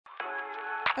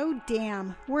Oh,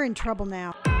 damn. We're in trouble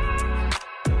now.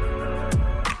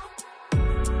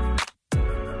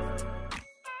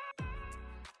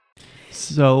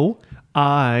 So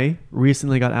I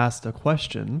recently got asked a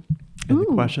question, and the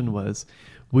question was,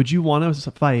 would you want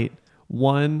to fight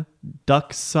one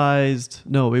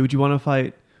would you want to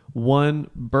fight one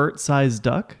Bert-sized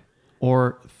duck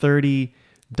or 30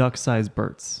 duck-sized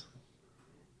Berts?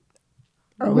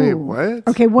 Wait, what?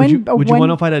 Okay, Would you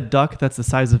want to fight a duck that's the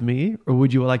size of me, or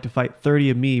would you like to fight 30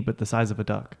 of me but the size of a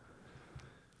duck?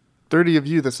 30 of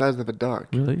you the size of a duck.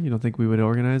 Really? You don't think we would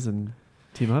organize and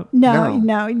team up?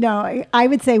 No. I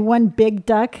would say one big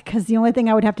duck because the only thing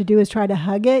I would have to do is try to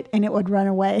hug it and it would run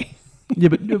away. Yeah,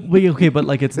 but okay, but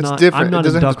like it's not. different. I'm not It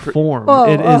in doesn't have duck form.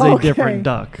 Oh, it is a okay. different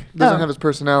duck. Doesn't have his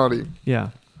personality.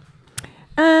 Yeah.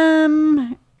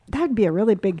 That would be a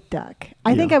really big duck.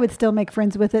 I think Yeah. I would still make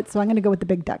friends with it, so I'm going to go with the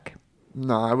big duck.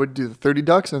 No, I would do the 30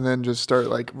 ducks and then just start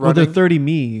like Well, there running. are 30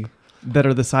 me that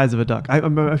are the size of a duck.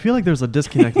 I feel like there's a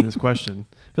disconnect in this question.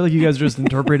 I feel like you guys are just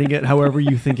interpreting it however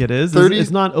you think it is. 30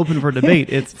 It's not open for debate.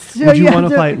 It's So would you you want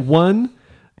have to to- fight one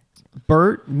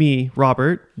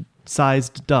Robert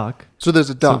sized duck? So there's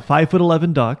a So duck.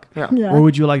 5'11" duck. Yeah. Yeah. Or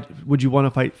would you want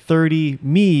to fight 30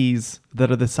 me's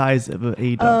that are the size of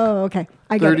a duck? Oh, okay.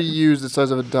 I get 30 it. U's the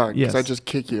size of a duck. Yes. Because I just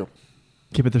kick you.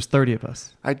 Okay, but there's 30 of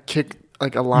us. I'd kick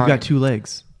like a lion. You've got 2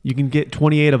 legs. You can get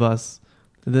 28 of us,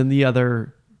 and then you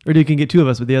can get 2 of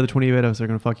us, but the other 28 of us are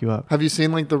going to fuck you up. Have you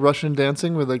seen like the Russian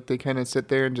dancing where like they kind of sit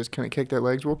there and just kind of kick their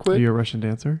legs real Are quick? you a Russian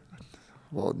dancer?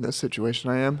 Well, in this situation,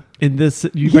 I am. In this,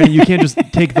 you can't just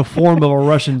take the form of a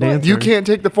Russian dancer. You can't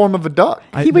take the form of a duck.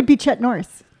 He would be Chet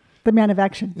Norris, the man of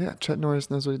action. Yeah, Chet Norris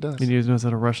knows what he does. And he knows how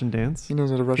to Russian dance. He knows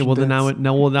how to Okay, Russian well dance. then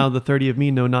now the 30 of me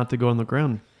know not to go on the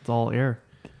ground. It's all air.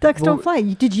 Ducks Well, don't fly.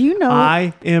 Did you know?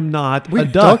 I am not a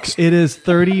Wait, duck. ducks- It is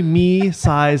 30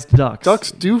 me-sized ducks.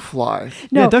 Ducks do fly.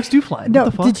 No. Yeah, ducks do fly. No,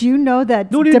 What the fuck? did you know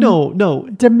that No.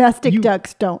 domestic You-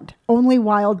 ducks don't? Only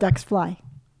wild ducks fly.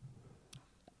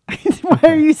 Why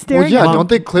are you Well, staring yeah, at me? don't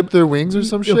they clip their wings or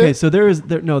some shit? Okay, so there is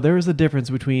a difference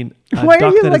between a Why are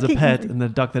duck you that is a looking- pet and the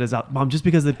duck that is out. Mom, just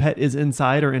because the pet is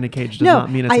inside or in a cage does No,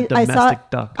 not mean it's a domestic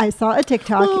duck. I saw a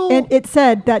TikTok Well- and it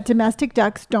said that domestic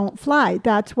ducks don't fly.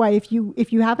 That's why if you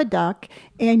have a duck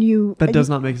and you That does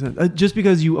not make sense. Just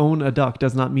because you own a duck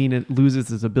does not mean it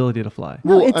loses its ability to fly.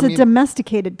 No, Well, it's I a mean-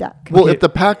 domesticated duck. Well, Okay. if the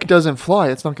pack doesn't fly,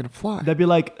 it's not going to fly. That'd be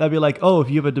like, oh, if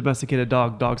you have a domesticated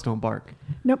dog, dogs don't bark.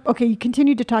 Nope. Okay, you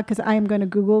continue to talk because I am going to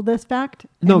Google this fact.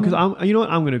 No, And because then- you know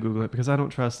what? I'm going to Google it because I don't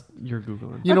trust your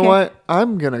Googling. You know Okay. what?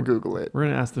 I'm going to Google it. We're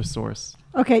going to ask the source.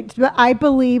 Okay, but I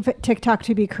believe TikTok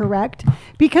to be correct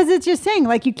because it's just saying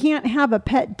like you can't have a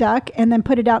pet duck and then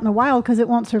put it out in the wild because it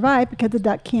won't survive because the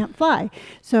duck can't fly.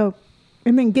 So,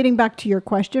 and then getting back to your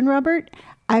question, Robert,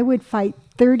 I would fight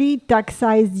 30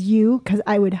 duck-sized you because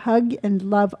I would hug and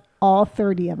love all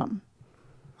 30 of them.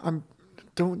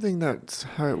 Don't think that's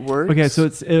how it works. Okay, so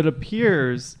it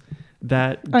appears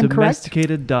that Incorrect.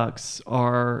 domesticated ducks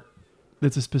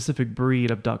it's a specific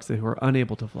breed of ducks who are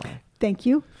unable to fly. Thank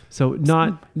you. So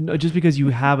just because you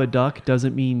have a duck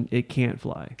doesn't mean it can't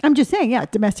fly. I'm just saying, yeah,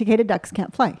 domesticated ducks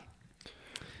can't fly.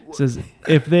 It says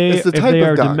if they It's the type of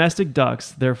are duck. domestic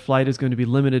ducks, their flight is going to be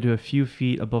limited to a few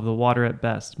feet above the water at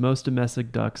best. Most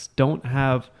domestic ducks don't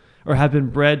have or have been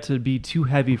bred to be too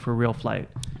heavy for real flight.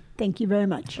 Thank you very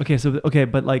much. Okay,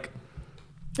 but like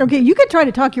Okay, you could try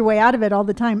to talk your way out of it all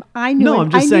the time. I knew. no, I'm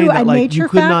just I saying knew that a like nature you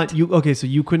could fact. not so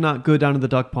you could not go down to the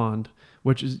duck pond,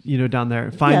 which is down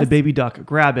there, find Yes. a baby duck,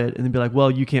 grab it, and then be like, well,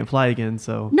 you can't fly again,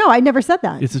 so No, I never said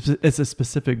that. it's a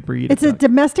specific breed. It's of a duck.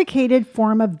 domesticated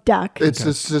form of duck. It's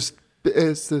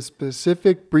it's the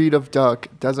specific breed of duck.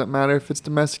 Doesn't matter if it's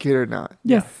domesticated or not.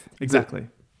 Yes. exactly.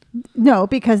 No,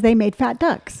 because they made fat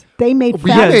ducks. They made We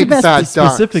fat, made domestic- fat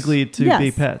ducks. Specifically to Yes.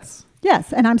 be pets.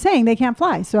 Yes, and I'm saying they can't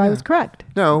fly, so I was correct.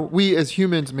 No, we as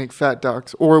humans make fat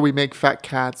ducks, or we make fat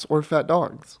cats or fat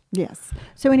dogs. Yes.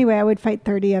 So anyway, I would fight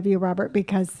 30 of you, Robert,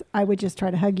 because I would just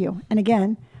try to hug you. And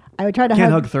again, I would try to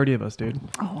Can't hug. hug 30 of us, dude.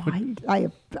 Oh,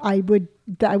 I would.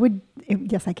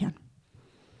 Yes, I can.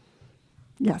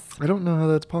 Yes. I don't know how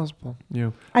that's possible.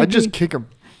 You. I just do. kick them.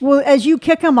 Well, as you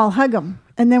kick them, I'll hug them,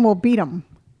 and then we'll beat them.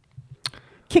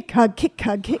 Kick, hug, kick,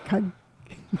 hug, kick, hug.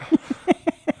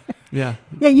 Yeah.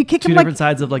 Yeah, you kick Two them like different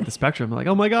sides of like the spectrum. Like,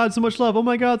 oh my God, so much love. Oh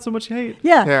my God, so much hate.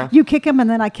 Yeah. Yeah. You kick them and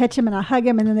then I catch them and I hug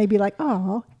them and then they'd be like,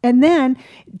 oh. And then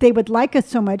they would like us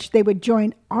so much they would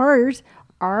join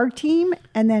our team,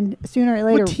 and then sooner or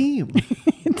later What team?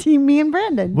 team me and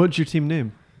Brandon. What's your team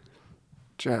name?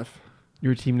 Jeff.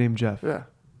 Your team name, Jeff. Yeah.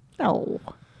 No,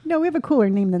 we have a cooler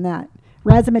name than that.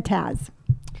 Razzmatazz.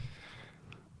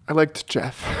 I liked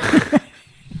Jeff.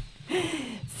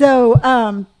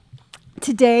 So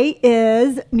today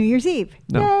is New Year's Eve.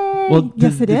 No. Yay! Well,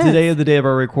 yes, it is. Today of the day of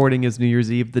our recording is New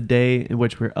Year's Eve. The day in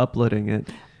which we're uploading it,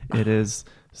 it is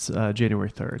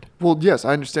January 3rd. Well, yes,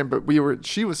 I understand, but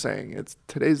she was saying it's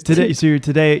today's Today, so you're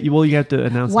today. Well, you have to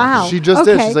announce. Wow. She just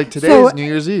did. Okay. She's like, today So- is New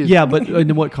Year's Eve. Yeah, but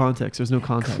in what context? There's no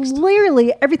context.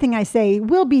 Clearly, everything I say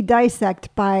will be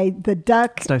dissected by the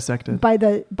duck, It's dissected. by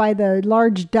the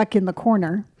large duck in the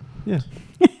corner. Yeah.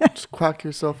 Just quack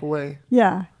yourself away.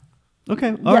 Yeah.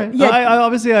 Okay. All right. yeah. I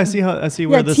obviously I see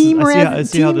where Yeah, this Team is. I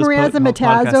see how Team this Rez and how Mataz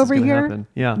podcast is over gonna here. happen.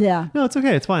 Yeah. Yeah. No, it's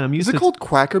okay. It's fine. I'm Is used it to called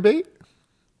quackerbait?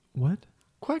 what?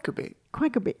 Quackerbait.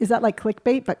 Quackabait. Is that like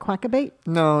clickbait, but quackabait?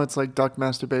 No, it's like duck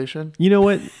masturbation. You know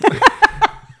what?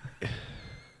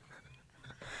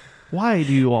 Why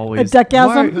do you always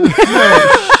duckgasm?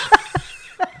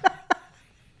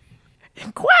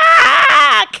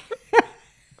 Quack!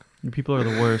 You people are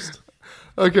the worst.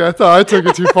 Okay, I thought I took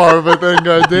it too far, but then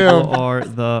People goddamn. are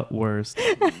the worst.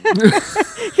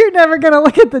 You're never going to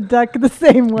look at the duck the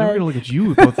same I'm way. gonna look at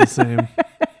you both the same.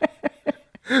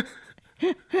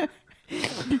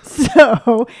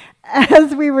 So,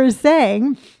 as we were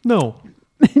saying, No,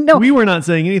 no, we were not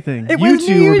saying anything. It You was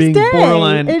two New were Year's being Day.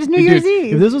 borderline. It was New Dude, Year's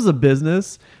Eve. If this was a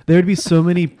business, there would be so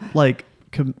many like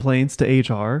complaints to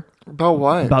HR About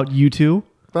what? about you two.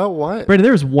 About what? Brandon,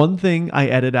 there's one thing I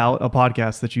edit out a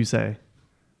podcast that you say.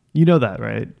 You know that,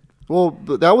 right? Well,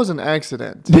 but that was an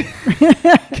accident.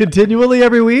 Continually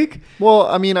every week. Well,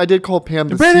 I mean, I did call Pam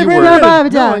the Brandon, C Brandon, word. Brandon, No, I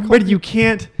Brandon. called- Brandon, you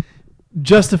can't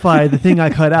justify the thing I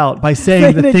cut out by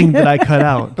saying the thing that I cut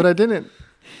out. But I didn't.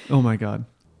 Oh my god!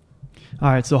 All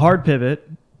right, so hard pivot.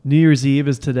 New Year's Eve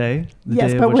is today. The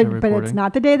yes, day but of which but I'm it's recording.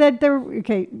 not the day that they're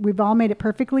okay. We've all made it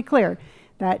perfectly clear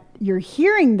that you're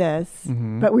hearing this,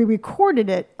 but we recorded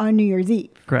it on New Year's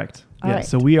Eve. Correct. All Yeah. right.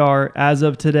 So we are, as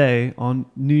of today, on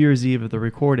New Year's Eve of the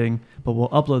recording, but we'll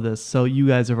upload this. So you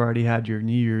guys have already had your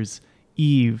New Year's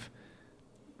Eve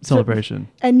celebration.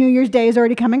 And New Year's Day is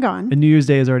already come and gone. And New Year's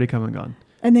Day is already come and gone.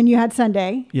 And then you had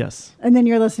Sunday, Yes. and then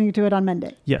you're listening to it on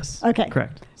Monday. Yes. Okay.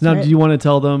 Correct. So now, Right. do you want to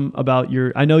tell them about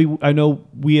your? I know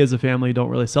we as a family don't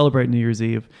really celebrate New Year's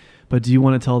Eve, but do you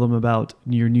want to tell them about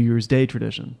your New Year's Day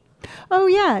tradition? Oh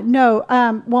yeah, no.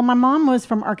 Well, my mom was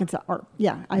from Arkansas. I was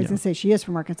Yeah. gonna say she is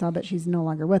from Arkansas, but she's no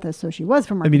longer with us, so she was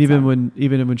from I Arkansas. mean,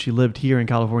 even when she lived here in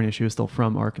California, she was still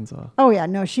from Arkansas. Oh yeah,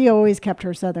 no, she always kept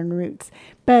her southern roots.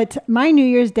 But my New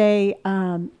Year's Day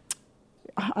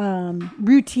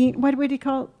routine, what do you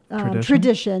call it?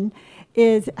 Tradition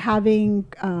is having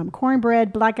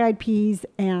cornbread, black-eyed peas,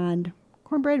 and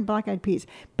cornbread and black-eyed peas.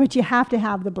 But you have to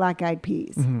have the black-eyed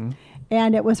peas. Mm-hmm.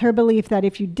 And it was her belief that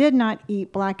if you did not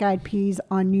eat black-eyed peas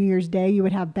on New Year's Day, you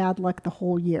would have bad luck the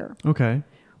whole year. Okay.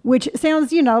 Which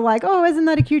sounds, like, oh, isn't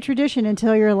that a cute tradition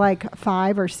until you're like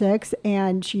 5 or 6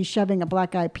 and she's shoving a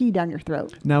black-eyed pea down your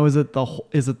throat. Now, is it the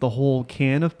whole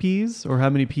can of peas, or how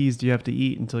many peas do you have to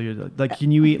eat until you're like? Can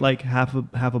you eat like half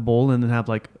a bowl and then have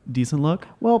like decent luck?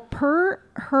 Well, per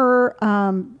her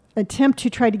attempt to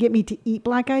try to get me to eat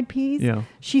black-eyed peas, Yeah.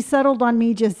 she settled on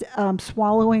me just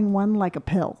swallowing one like a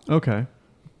pill. Okay.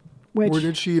 Where Which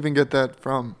did she even get that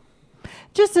from?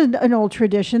 just an old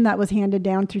tradition that was handed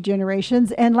down through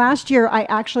generations. And last year, I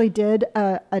actually did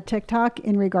a TikTok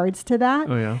in regards to that.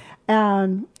 Oh yeah.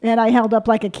 And I held up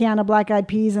like a can of black-eyed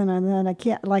peas and then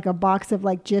a box of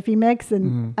like Jiffy Mix.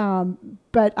 And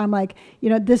but I'm like,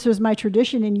 this was my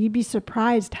tradition, and you'd be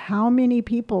surprised how many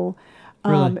people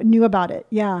Really? knew about it.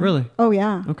 Yeah. Really? Oh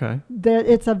yeah. Okay.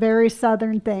 It's a very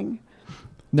Southern thing.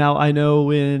 Now I know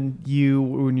when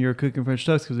you're cooking French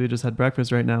toast, because we just had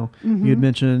breakfast right now, you had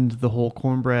mentioned the whole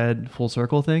cornbread full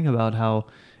circle thing about how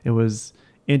it was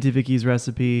Auntie Vicky's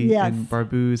recipe Yes. and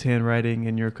Barbou's handwriting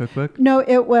in your cookbook. No,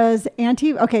 it was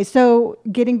Okay, so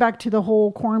getting back to the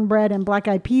whole cornbread and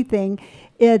black-eyed pea thing,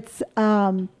 it's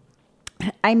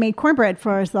I made cornbread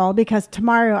for us all because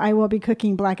tomorrow I will be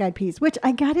cooking black-eyed peas, which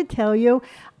I got to tell you,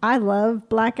 I love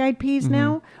black-eyed peas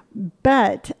now,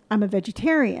 but I'm a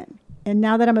vegetarian. And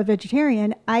now that I'm a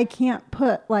vegetarian, I can't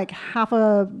put like half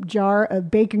a jar of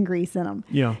bacon grease in them.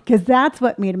 Yeah. Because that's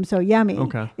what made them so yummy.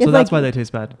 Okay. It's So that's like- why they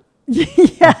taste bad.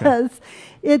 Yes.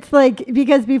 It's like,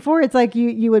 because before it's like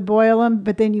you would boil them,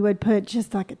 but then you would put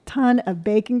just like a ton of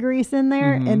bacon grease in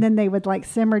there, and then they would like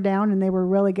simmer down, and they were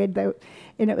really good.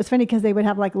 And it was funny because they would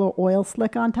have like a little oil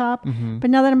slick on top. But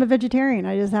now that I'm a vegetarian,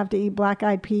 I just have to eat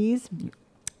black-eyed peas.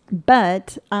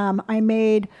 But I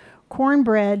made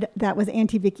cornbread that was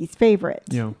Auntie Vicky's favorite.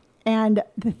 Yeah. And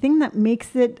the thing that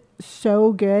makes it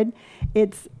so good,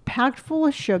 it's packed full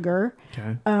of sugar,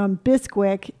 Okay.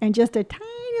 Bisquick, and just a tiny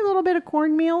little bit of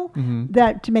cornmeal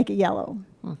that to make it yellow.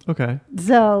 Okay.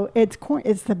 So it's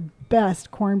the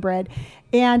best cornbread.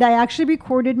 And I actually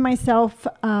recorded myself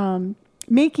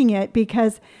making it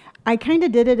because I kind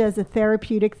of did it as a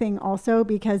therapeutic thing also,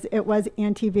 because it was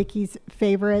Auntie Vicky's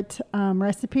favorite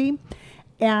recipe.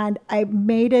 And I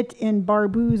made it in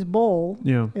Barbu's bowl.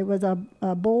 Yeah. It was a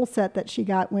bowl set that she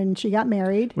got when she got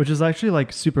married. Which is actually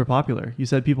like super popular. You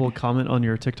said people comment on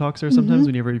your TikToks or sometimes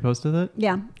when you ever posted it.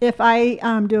 Yeah. If I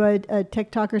do a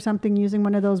TikTok or something using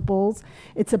one of those bowls,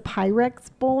 it's a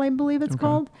Pyrex bowl, I believe it's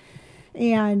called.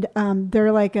 And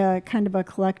they're like a kind of a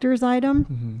collector's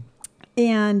item.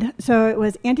 And so it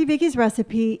was Auntie Vicky's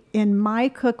recipe in my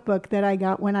cookbook that I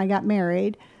got when I got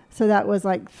married. So that was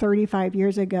like 35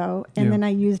 years ago. And then I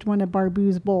used one of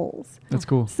Barbu's bowls. That's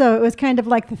cool. So it was kind of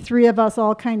like the three of us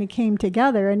all kind of came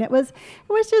together, and it was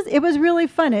really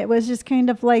fun. It was just kind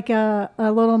of like a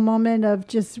little moment of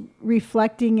just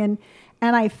reflecting, and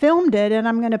I filmed it, and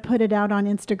I'm going to put it out on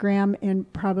Instagram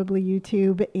and probably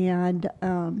YouTube and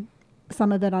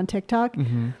some of it on TikTok.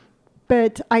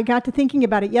 But I got to thinking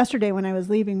about it yesterday when I was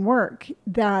leaving work,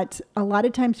 that a lot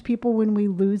of times people, when we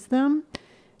lose them,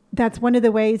 that's one of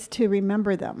the ways to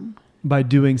remember them. By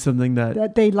doing something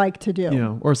that they like to do. You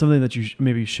know, or something that you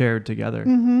maybe shared together,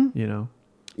 you know?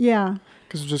 Yeah.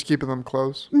 Because just keeping them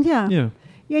close. Yeah. Yeah.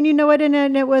 And you know what?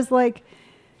 And it was like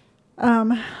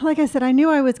I said, I knew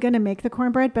I was going to make the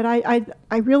cornbread, but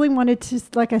I really wanted to,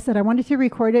 like I said, I wanted to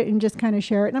record it and just kind of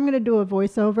share it. And I'm going to do a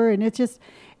voiceover. And it's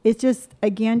just,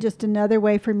 again, just another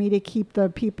way for me to keep the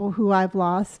people who I've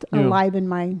lost alive in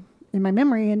my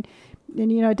memory. And,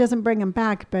 you know, it doesn't bring them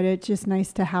back, but it's just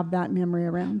nice to have that memory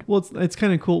around. Well, it's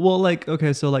kind of cool. Well, like,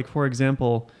 okay, so like, for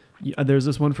example, there's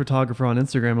this one photographer on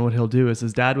Instagram, and what he'll do is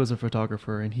his dad was a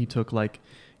photographer, and he took like,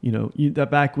 you know, that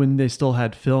back when they still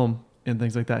had film and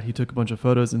things like that, he took a bunch of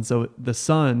photos. And so the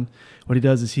son, what he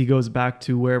does is he goes back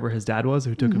to wherever his dad was,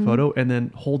 who took a photo, and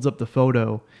then holds up the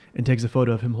photo and takes a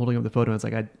photo of him holding up the photo. And it's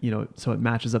like, so it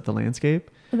matches up the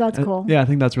landscape. That's cool. Yeah, I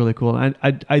think that's really cool. And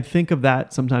I think of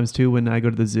that sometimes too when I go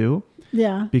to the zoo.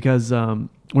 Yeah. Because one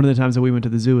of the times that we went to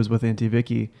the zoo was with Auntie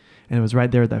Vicky, and it was right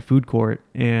there at that food court.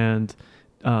 And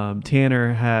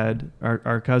Tanner had,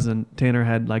 our cousin Tanner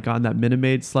had like gotten that Minute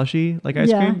Maid slushy like ice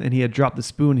cream, and he had dropped the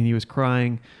spoon, and he was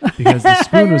crying because the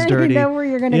spoon was dirty. You know where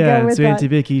you're going to go with so that. Auntie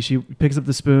Vicky, she picks up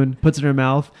the spoon, puts it in her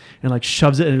mouth, and like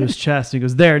shoves it in his chest. And he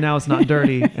goes, "There, now it's not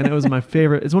dirty." And it was my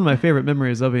favorite. It's one of my favorite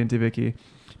memories of Auntie Vicky,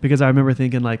 because I remember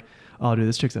thinking like, "Oh, dude,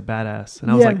 this chick's a badass,"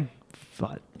 and I was like,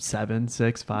 7,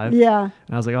 6, 5. Yeah. And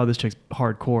I was like, oh, this chick's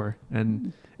hardcore.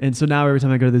 And so now every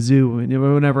time I go to the zoo,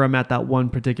 whenever I'm at that one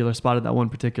particular spot at that one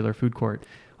particular food court,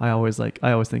 I always think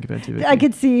of Auntie Vicky. I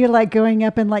could see you like going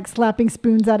up and like slapping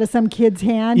spoons out of some kid's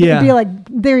hand. Yeah. And be like,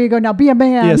 there you go. Now be a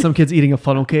man. Yeah. Some kid's eating a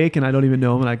funnel cake and I don't even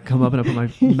know him. And I come up and I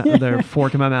put their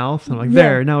fork in my mouth. And I'm like,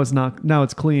 there, now it's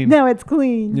clean. Now it's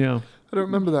clean. Yeah. I don't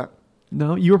remember that.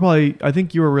 No, you were probably, I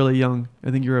think you were really young.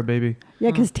 I think you were a baby.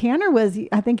 Yeah, because Tanner was,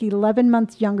 I think, 11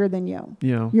 months younger than you.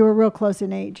 Yeah. You were real close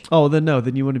in age. Oh,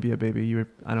 then you wouldn't be a baby. You were,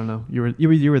 I don't know. You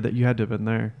were that you had to have been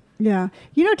there. Yeah.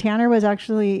 You know, Tanner was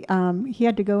actually, he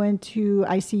had to go into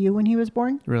ICU when he was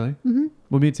born. Really? Mm-hmm.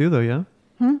 Well, me too, though, yeah.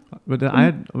 But I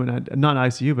had not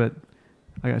ICU, but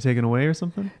I got taken away or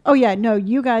something. Oh yeah, no,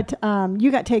 you got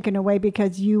taken away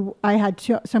because I had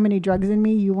so many drugs in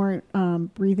me. You weren't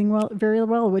breathing very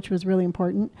well, which was really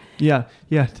important. Yeah,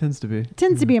 it tends to be. It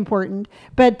tends to be important,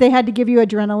 but they had to give you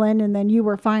adrenaline, and then you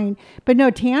were fine. But no,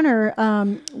 Tanner,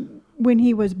 when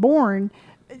he was born,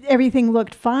 everything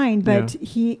looked fine, but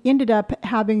he ended up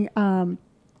having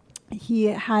he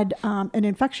had an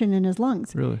infection in his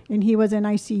lungs. Really? And he was in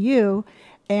ICU.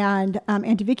 And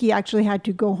Auntie Vicky actually had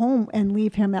to go home and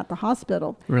leave him at the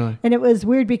hospital. Really? And it was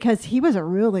weird because he was a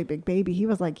really big baby. He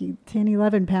was like 10,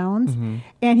 11 pounds. Mm-hmm.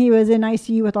 And he was in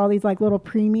ICU with all these like little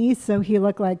preemies. So he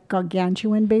looked like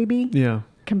gargantuan baby. Yeah.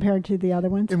 Compared to the other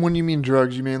ones. And when you mean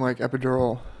drugs, you mean like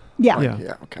epidural? Yeah. Like,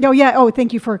 yeah. Okay. Oh, yeah. Oh,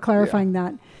 thank you for clarifying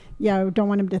that. Yeah, I don't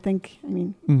want him to think,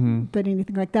 that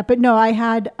anything like that. But no, I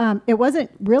had, it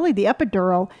wasn't really the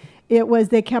epidural. It was,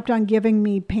 they kept on giving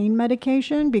me pain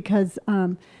medication because,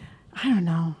 I don't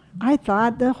know. I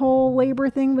thought the whole labor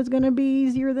thing was going to be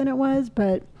easier than it was,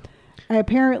 but I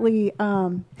apparently,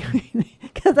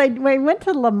 because I went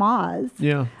to Lamaze.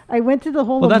 Yeah. I went to the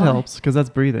whole Well, Lamaze. that helps because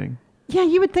that's breathing. Yeah,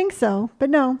 you would think so,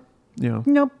 but no. Yeah.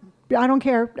 Nope, I don't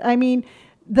care. I mean,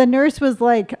 the nurse was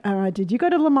like, did you go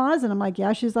to Lamaze? And I'm like,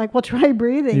 yeah. She's like, well, try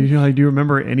breathing. Do you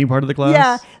remember any part of the class?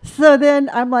 Yeah. So then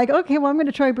I'm like, okay, well, I'm going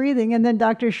to try breathing. And then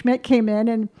Dr. Schmidt came in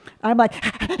and I'm like,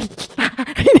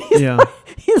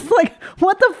 he's like,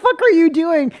 what the fuck are you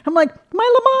doing? I'm like,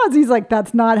 my Lamaze. He's like,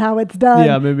 that's not how it's done.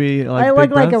 Yeah, maybe like I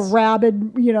look like a breaths?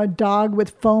 rabid, dog with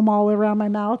foam all around my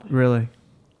mouth. Really?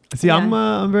 See, Yeah.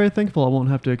 I'm very thankful I won't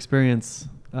have to experience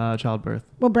childbirth.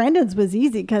 Well, Brandon's was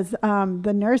easy because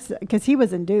the nurse, because he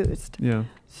was induced. Yeah.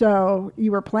 So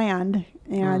you were planned,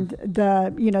 and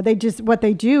they just, what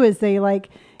they do is they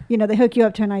they hook you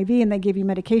up to an IV and they give you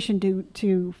medication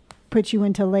to put you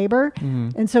into labor.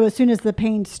 Mhm. And so as soon as the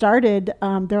pain started,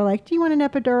 they're like, "Do you want an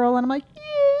epidural?" And I'm like,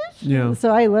 "Yes." Yeah.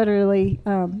 So I literally,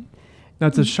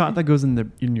 That's a shot that goes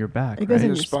in your back, it goes right? in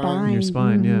Your your spine. spine. In your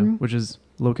spine, yeah, Mhm. which is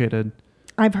located.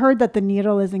 I've heard that the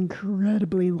needle is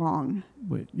incredibly long.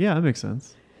 Wait, yeah, that makes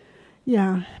sense.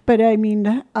 Yeah, but I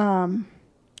mean,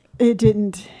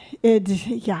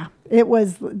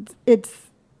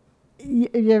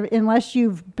 unless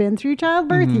you've been through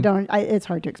childbirth, you Mhm. don't, it's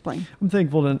hard to explain. I'm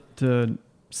thankful to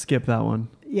skip that one.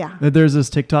 Yeah. There's this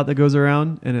TikTok that goes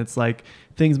around, and it's like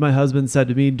things my husband said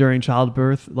to me during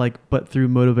childbirth, like, but through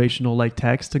motivational like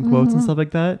text and quotes and Mhm. stuff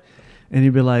like that. And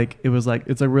he'd be like, it's like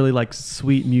really like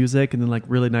sweet music and then like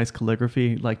really nice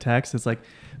calligraphy, like text. It's like,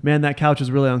 man, that couch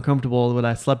is really uncomfortable what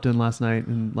I slept in last night.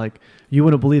 And like, you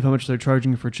wouldn't believe how much they're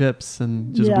charging for chips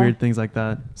and just Yeah. weird things like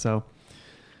that. So,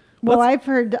 Well, what's- I've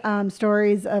heard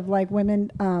stories of like women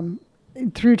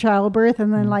through childbirth,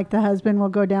 and then Mhm. like the husband will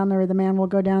go down there or the man will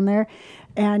go down there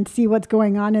and see what's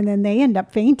going on, and then they end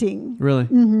up fainting. really,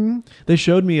 Mm-hmm. they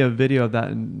showed me a video of that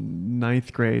in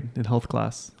 9th grade in health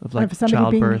class of like Of somebody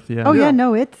childbirth. being, Yeah. Oh yeah, Yeah.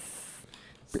 no,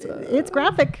 it's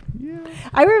graphic. Yeah.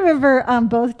 I remember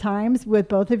both times with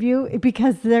both of you,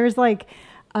 because there's like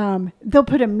they'll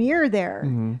put a mirror there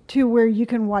Mhm. to where you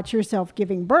can watch yourself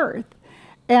giving birth.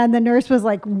 And the nurse was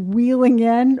like wheeling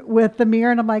in with the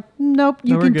mirror, and I'm like, "Nope,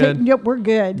 you No, we're can take. good. Yep, we're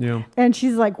good." Yeah. And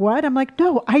she's like, "What?" I'm like,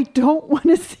 "No, I don't want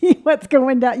to see what's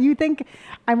going down. You think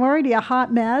I'm already a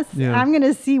hot mess? Yeah. I'm going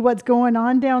to see what's going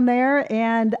on down there,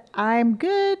 and I'm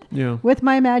good Yeah. with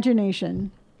my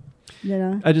imagination." You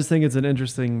know? I just think it's an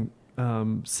interesting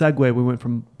segue. We went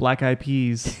from Black Eyed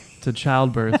Peas to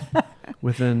childbirth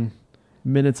within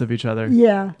minutes of each other.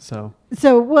 Yeah. So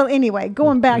So, well, anyway,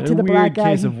 going back a to the weird Black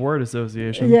case Eyed. of word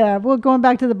association. Yeah, well, going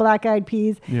back to the Black Eyed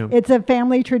Peas, Yeah. it's a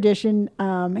family tradition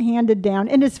handed down,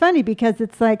 and it's funny because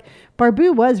it's like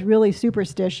Barbu was really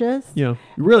superstitious. Yeah.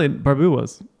 Really, Barbu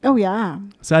was. Oh yeah,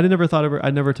 So I never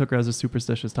took her as a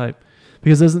superstitious type,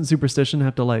 because doesn't superstition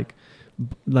have to like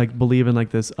believe in like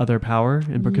this other power?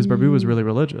 And because Barbu was really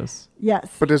religious.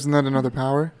 yes, But isn't that another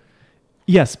power?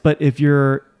 Yes, but if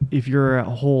your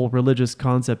whole religious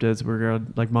concept is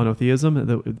like monotheism,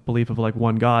 the belief of like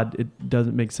one God, it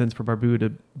doesn't make sense for Barbu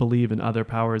to believe in other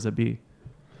powers that be.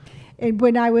 And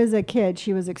when I was a kid,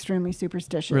 she was extremely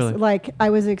superstitious. Really? Like I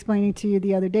was explaining to you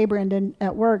the other day, Brandon,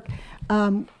 at work,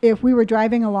 if we were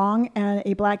driving along and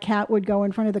a black cat would go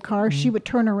in front of the car, she would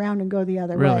turn around and go the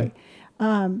other Really?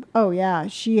 way. Oh yeah,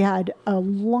 she had a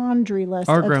laundry list.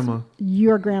 Our of grandma.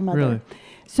 Your grandmother. Really?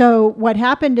 So what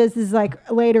happened is like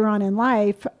later on in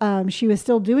life, she was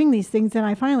still doing these things, and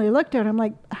I finally looked at her. I'm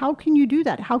like, how can you do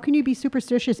that? How can you be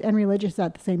superstitious and religious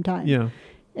at the same time? Yeah.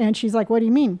 And she's like, what do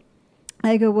you mean?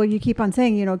 I go, well, you keep on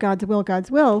saying, God's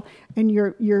will, and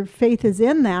your faith is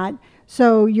in that.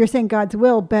 So you're saying God's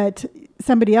will, but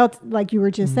somebody else, like you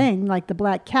were just saying, like the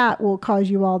black cat will cause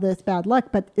you all this bad luck,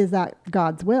 but is that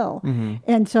God's will? Mm-hmm.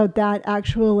 And so that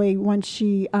actually, once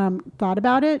she thought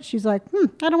about it, she's like,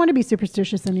 I don't want to be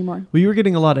superstitious anymore. Well, you were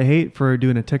getting a lot of hate for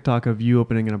doing a TikTok of you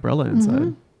opening an umbrella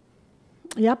inside.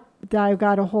 Yep. I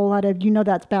got a whole lot of,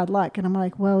 that's bad luck. And I'm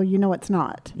like, well, it's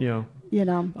not, Yeah.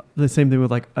 The same thing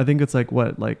with like, I think it's like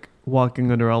what, like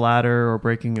walking under a ladder or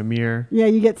breaking a mirror, Yeah,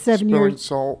 you get 7 Spilling years.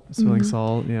 salt. spilling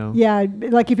salt. Yeah. Yeah,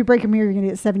 like if you break a mirror, you're going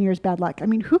to get 7 years bad luck. I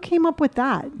mean, who came up with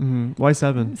that? Mm-hmm. Why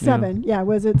 7? 7. Yeah.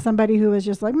 Was it somebody who was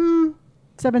just like,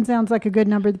 7 sounds like a good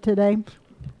number today?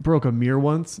 Broke a mirror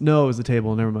once. No, it was a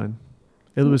table. Never mind.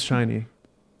 It was shiny.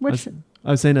 Which,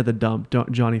 I was saying at the dump,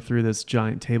 Johnny threw this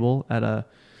giant table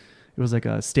it was like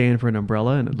a stand for an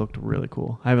umbrella, and it looked really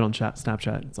cool. I have it on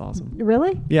Snapchat. It's awesome.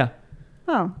 really? Yeah.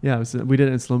 Oh, Yeah. We did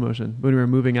it in slow motion. When we were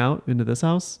moving out into this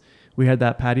house, we had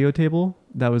that patio table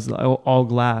that was all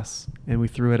glass, and we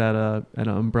threw it at an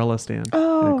umbrella stand.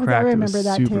 Oh, and it cracked. I It remember was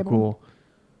that super table. cool.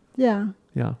 yeah.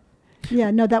 Yeah.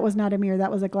 Yeah, no, that was not a mirror. That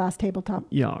was a glass tabletop.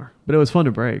 Yeah. But it was fun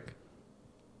to break.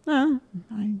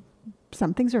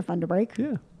 Some things are fun to break.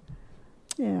 Yeah.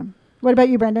 Yeah. What about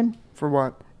you, Brendan? For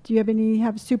what? Do you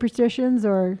have superstitions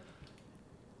or?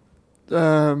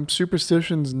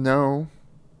 Superstitions, no.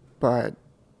 But,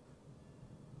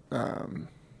 no,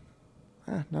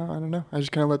 I don't know. I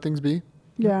just kind of let things be.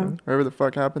 Yeah. Whatever the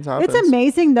fuck happens, happens. It's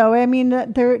amazing though. I mean,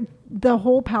 the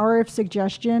whole power of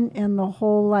suggestion and the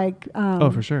whole like, Oh,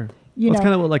 for sure. You That's know,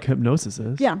 kind of what like hypnosis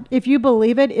is. yeah. If you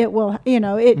believe it, it will. You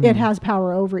know, it has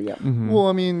power over you. Well,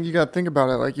 I mean, you got to think about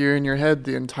it. Like, you're in your head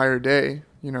the entire day.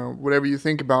 You know, whatever you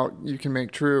think about, you can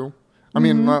make true. I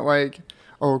mean, not like,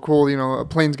 oh, cool, you know, a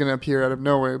plane's going to appear out of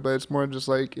nowhere, but it's more just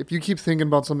like, if you keep thinking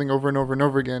about something over and over and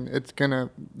over again,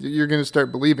 you're going to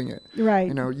start believing it. Right.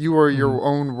 You know, you are your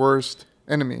own worst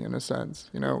enemy in a sense.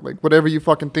 You know, like, whatever you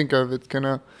fucking think of, it's going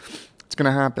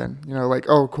to happen. You know, like,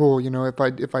 oh, cool, you know, if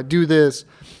I do this,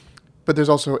 but there's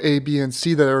also A, B, and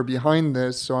C that are behind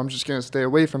this, so I'm just going to stay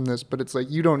away from this. But it's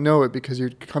like, you don't know it because you're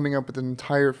coming up with an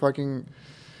entire fucking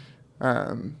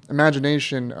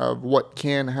imagination of what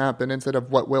can happen instead of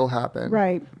what will happen.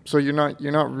 Right. So you're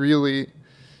not really,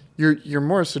 you're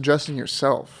more suggesting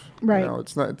yourself. Right. You know,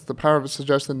 it's the power of a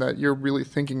suggestion that you're really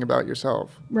thinking about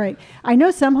yourself. Right. I know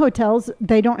some hotels,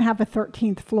 they don't have a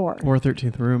 13th floor. Or a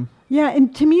 13th room. Yeah.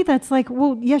 And to me, that's like,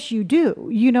 well, yes, you do.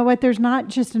 You know what? There's not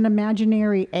just an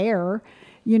imaginary air.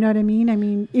 You know what I mean? I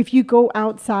mean, if you go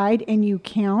outside and you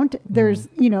count, there's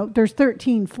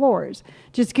 13 floors.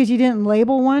 Just because you didn't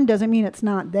label one doesn't mean it's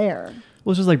not there.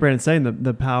 Well, it's just like Brandon's saying,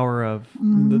 the power of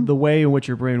the way in which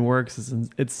your brain works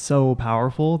it's so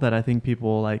powerful that I think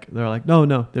people they're like,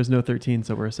 no, there's no 13,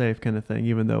 so we're safe kind of thing,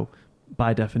 even though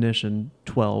by definition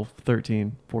 12,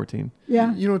 13, 14.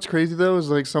 Yeah. You know what's crazy though is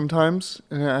like sometimes,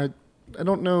 and I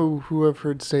don't know who I've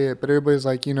heard say it, but everybody's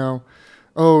like, you know,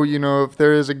 oh, you know, if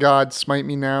there is a God, smite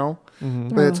me now.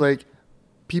 But it's like,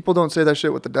 people don't say that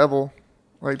shit with the devil.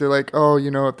 Like, they're like, oh, you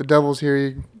know, if the devil's here,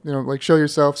 you know, like, show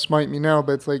yourself, smite me now.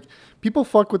 But it's like, people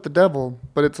fuck with the devil.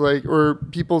 But it's like, or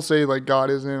people say, like, God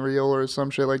isn't real or some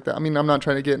shit like that. I mean, I'm not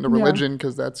trying to get into religion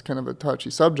because that's kind of a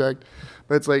touchy subject.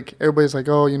 But it's like, everybody's like,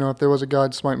 oh, you know, if there was a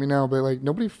God, smite me now. But, like,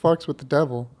 nobody fucks with the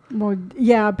devil. Well,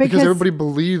 yeah, because everybody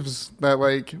believes that,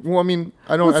 like, well, I mean,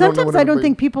 I don't know. Sometimes I don't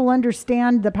think people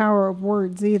understand the power of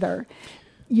words either.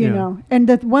 You know, and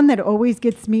the one that always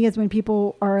gets me is when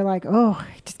people are like, oh,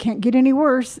 it just can't get any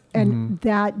worse. And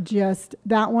that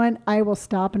one, I will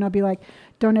stop and I'll be like,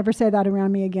 don't ever say that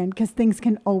around me again, because things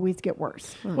can always get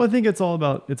worse. Well, I think it's all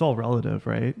relative,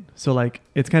 right? So like,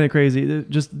 it's kind of crazy,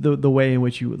 just the way in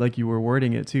which you were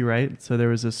wording it too, right? So there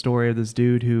was a story of this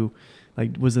dude who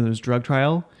like was in this drug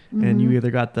trial and you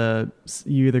either got the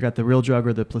real drug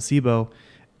or the placebo.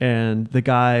 And the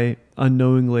guy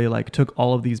unknowingly like took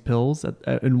all of these pills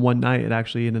in one night. It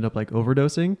actually ended up like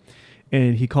overdosing,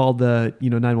 and he called the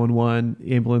 911.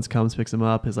 Ambulance comes, picks him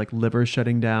up. His like liver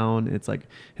shutting down. It's like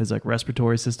his like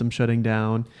respiratory system shutting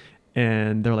down.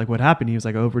 And they're like, "What happened?" He was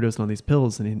like overdosing on these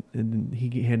pills, and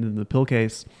he handed them the pill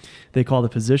case. They called the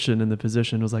physician, and the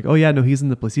physician was like, "Oh yeah, no, he's in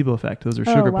the placebo effect. Those are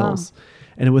sugar pills."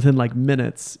 And within like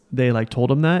minutes, they like told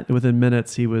him that. And within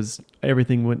minutes,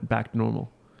 everything went back to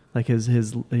normal. Like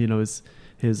his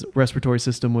respiratory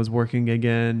system was working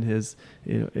again. His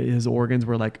organs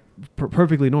were like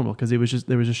perfectly normal because there was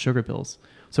just sugar pills.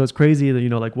 So it's crazy that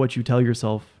like what you tell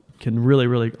yourself can really,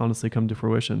 really honestly come to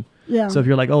fruition. Yeah. So if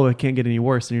you're like, oh, it can't get any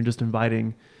worse, and you're just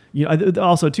inviting,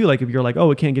 also too, like if you're like,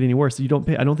 oh, it can't get any worse, I don't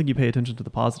think you pay attention to the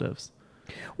positives.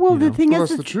 Well, the thing is,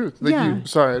 that's the truth. Like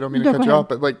sorry, I don't mean to cut you off,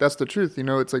 but like that's the truth.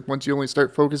 It's like once you only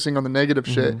start focusing on the negative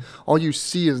shit, all you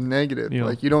see is negative. Yeah.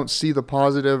 Like you don't see the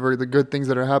positive or the good things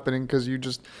that are happening because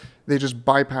they just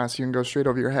bypass you and go straight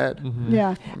over your head.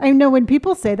 Yeah, I know when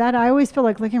people say that, I always feel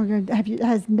like looking.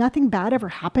 Has nothing bad ever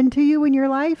happened to you in your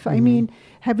life? I mean,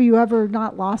 have you ever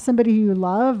not lost somebody you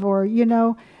love, or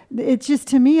It's just,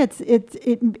 to me,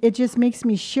 it just makes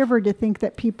me shiver to think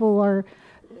that people are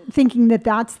thinking that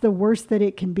that's the worst that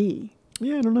it can be.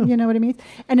 Yeah, I don't know. You know what I mean?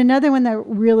 And another one that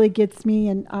really gets me,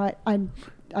 and I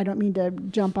don't mean to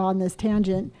jump on this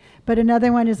tangent, but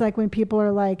another one is like when people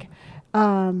are like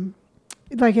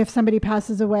if somebody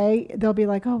passes away, they'll be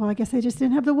like, oh, well, I guess they just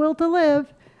didn't have the will to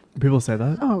live. People say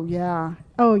that? Oh yeah.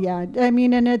 I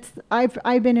mean, and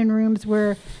I've been in rooms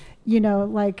where,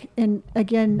 and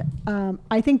again,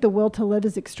 I think the will to live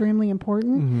is extremely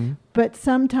important, but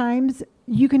sometimes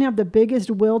you can have the biggest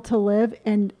will to live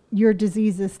and your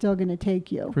disease is still going to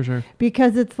take you. For sure.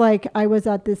 Because it's like, I was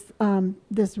at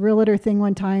this realtor thing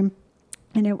one time,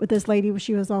 and with this lady,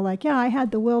 she was all like, yeah, I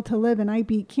had the will to live and I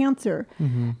beat cancer.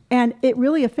 And it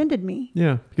really offended me.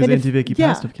 Yeah. Because Auntie Vicky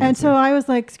passed of cancer. And so I was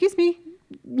like, excuse me,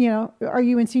 are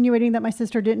you insinuating that my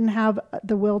sister didn't have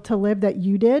the will to live that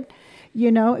you did?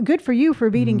 Good for you for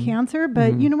beating cancer,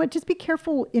 but you know what? Just be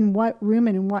careful in what room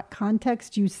and in what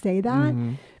context you say that,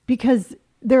 because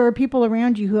there are people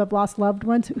around you who have lost loved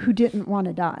ones who didn't want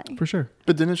to die. For sure.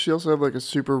 But didn't she also have like a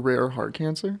super rare heart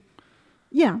cancer?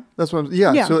 Yeah. That's what.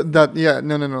 Yeah. So that. Yeah.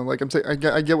 No. Like I'm saying,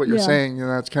 I get what you're saying.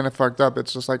 That's kind of fucked up.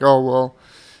 It's just like, oh well,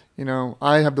 you know,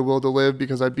 I have the will to live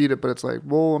because I beat it. But it's like,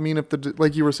 well, I mean, if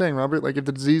like you were saying, Robert, like if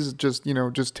the disease just, you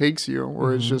know, just takes you,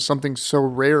 or it's just something so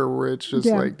rare where it's just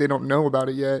like they don't know about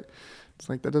it yet. It's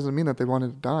like, that doesn't mean that they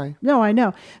wanted to die. No, I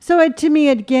know. So to me,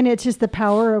 again, it's just the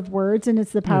power of words, and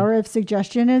it's the power of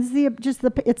suggestion. It's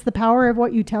the power of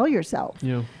what you tell yourself.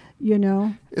 Yeah. You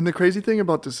know? And the crazy thing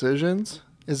about decisions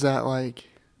is that, like,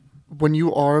 when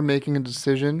you are making a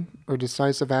decision or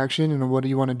decisive action and what do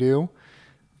you want to do,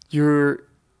 you're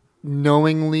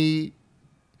knowingly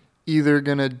either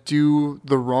going to do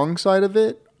the wrong side of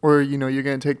it, or, you know, you're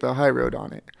going to take the high road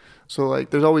on it. So,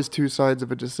 like, there's always two sides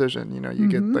of a decision. You know, you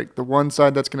get, like, the one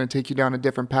side that's going to take you down a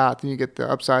different path, and you get the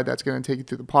upside that's going to take you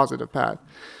through the positive path.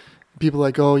 People are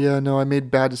like, oh, yeah, no, I made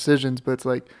bad decisions. But it's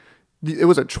like, it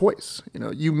was a choice. You know,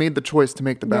 you made the choice to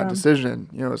make the bad decision.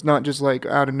 You know, it's not just, like,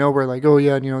 out of nowhere, like, oh,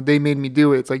 yeah, you know, they made me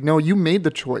do it. It's like, no, you made the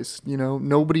choice. You know,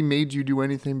 nobody made you do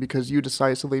anything because you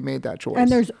decisively made that choice.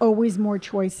 And there's always more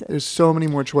choices. There's so many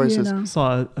more choices. You know? I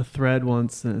saw a thread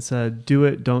once and it said, do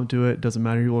it, don't do it, doesn't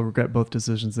matter. You will regret both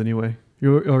decisions anyway.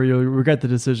 You'll regret the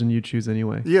decision you choose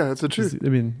anyway. Yeah, it's the truth. I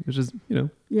mean, it's just, you know.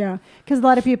 Yeah, because a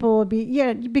lot of people will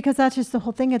be, because that's just the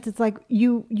whole thing. It's like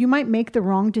you might make the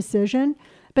wrong decision,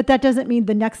 but that doesn't mean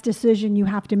the next decision you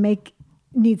have to make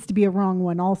needs to be a wrong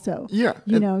one also. Yeah.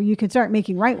 You know, you can start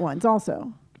making right ones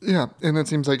also. Yeah, and it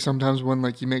seems like sometimes when,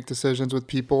 like, you make decisions with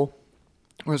people,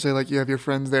 or say, like, you have your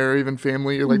friends there, or even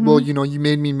family, you're like, well, you know, you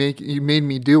made me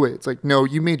do it. It's like, no,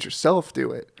 you made yourself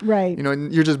do it. Right. You know,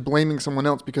 and you're just blaming someone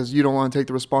else because you don't want to take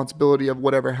the responsibility of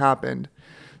whatever happened.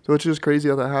 So it's just crazy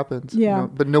how that happens. Yeah. You know?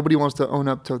 But nobody wants to own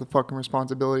up to the fucking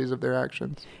responsibilities of their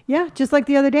actions. Yeah, just like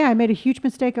the other day, I made a huge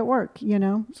mistake at work, you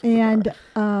know,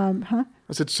 I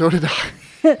said, so did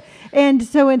I. And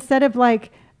so instead of,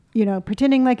 like, you know,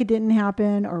 pretending like it didn't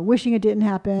happen or wishing it didn't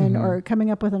happen or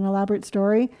coming up with an elaborate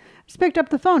story, I just picked up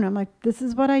the phone. I'm like, this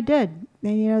is what I did.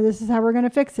 And, you know, this is how we're going to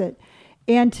fix it.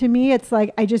 And to me, it's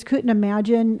like, I just couldn't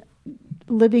imagine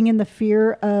living in the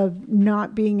fear of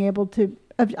not being able to,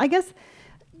 I guess,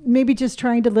 maybe just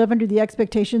trying to live under the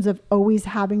expectations of always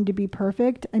having to be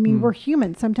perfect. I mean, we're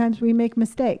human. Sometimes we make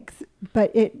mistakes,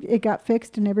 but it got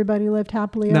fixed and everybody lived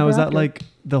happily ever Now, is that after. like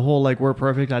the whole, like, we're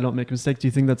perfect, I don't make mistakes? Do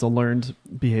you think that's a learned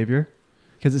behavior?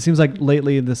 Because it seems like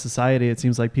lately in this society, it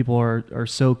seems like people are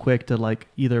so quick to, like,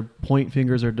 either point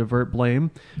fingers or divert blame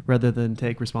rather than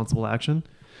take responsible action.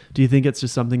 Do you think it's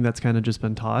just something that's kind of just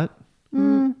been taught?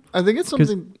 I think it's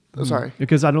something. Sorry.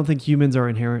 Because I don't think humans are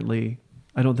inherently,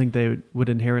 I don't think they would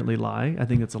inherently lie. I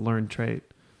think it's a learned trait.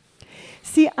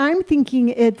 See, I'm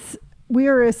thinking we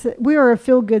are a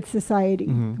feel good society.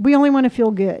 We only want to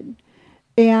feel good,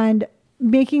 and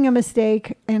making a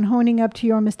mistake and honing up to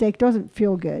your mistake doesn't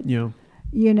feel good. Yeah.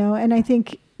 You know, and I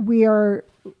think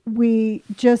we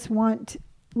just want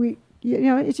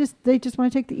it's just they just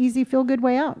want to take the easy feel good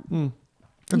way out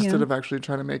Instead of actually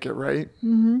trying to make it right.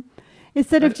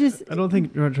 instead of just. I don't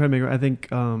think you're trying to make it. I think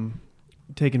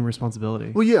taking responsibility.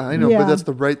 Well, yeah, I know, Yeah. but that's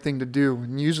the right thing to do.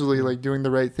 And usually, like, doing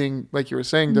the right thing, like you were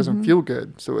saying, doesn't feel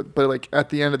good. So, but like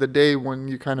at the end of the day, when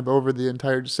you kind of over the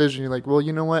entire decision, you're like, well,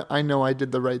 you know what? I know I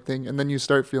did the right thing, and then you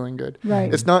start feeling good.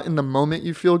 Right. It's not in the moment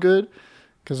you feel good,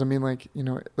 because I mean, like, you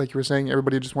know, like you were saying,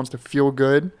 everybody just wants to feel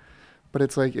good, but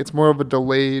it's like it's more of a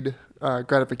delayed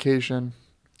gratification.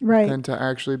 Right. Than to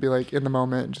actually be like in the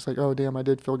moment and just like, oh damn, I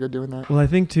did feel good doing that. Well, I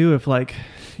think too, if like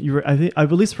I think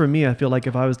at least for me, I feel like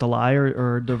if I was to lie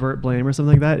or divert blame or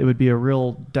something like that, it would be a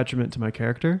real detriment to my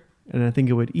character, and I think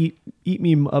it would eat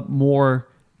me up more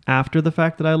after the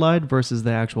fact that I lied versus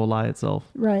the actual lie itself.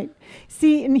 Right.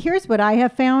 See, and here's what I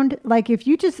have found. Like, if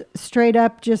you just straight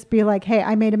up just be like, hey,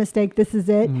 I made a mistake, this is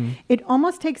it. It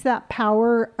almost takes that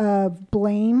power of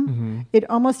blame. It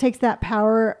almost takes that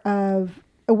power of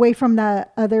away from the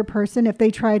other person if they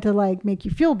try to, like, make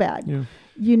you feel bad. Yeah.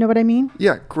 You know what I mean?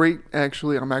 Yeah, great.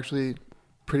 Actually,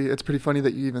 it's pretty funny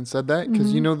that you even said that,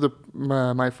 because you know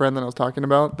my friend that I was talking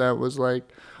about that was like,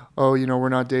 oh, you know, we're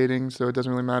not dating, so it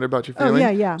doesn't really matter about your feeling. Oh,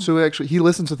 yeah. So actually, he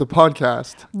listens to the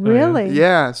podcast. Really?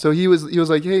 Yeah. So he was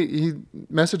like, hey, he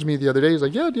messaged me the other day. He's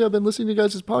like, yeah, I've been listening to you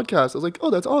guys' podcast. I was like, oh,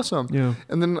 that's awesome. Yeah.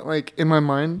 And then, like, in my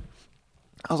mind,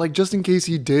 I was like, just in case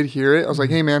he did hear it, I was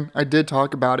like, hey, man, I did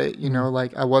talk about it. You know,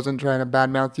 like, I wasn't trying to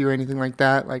badmouth you or anything like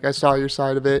that. Like, I saw your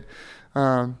side of it.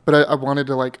 But I wanted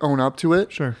to, like, own up to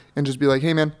it. Sure. And just be like,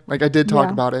 hey, man, like, I did talk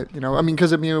Yeah. about it. You know, I mean,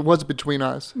 because, I mean, it was between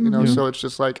us, you know, so it's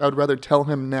just like, I would rather tell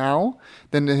him now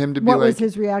than to him to be What like, was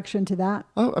his reaction to that?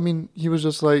 oh, I mean, he was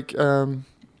just like,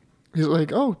 he's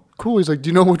like, oh, cool. He's like, do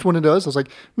you know which one it does? I was like,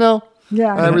 no.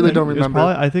 Yeah. I really don't It was remember.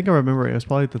 probably, I think I remember it was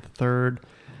probably the third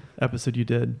episode you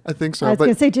did. I think I so. was But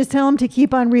going to say, just tell him to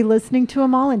keep on re-listening to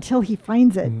them all until he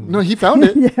finds it. no, he found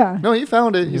it. Yeah. No, he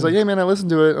found it. He's Yeah. like, hey man, I listened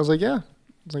to it. I was like, yeah.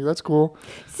 I was like, that's cool.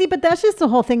 See, but that's just the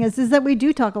whole thing is that we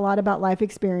do talk a lot about life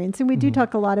experience and we do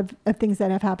talk a lot of things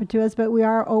that have happened to us, but we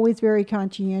are always very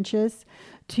conscientious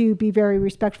to be very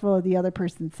respectful of the other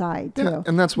person's side too. Yeah,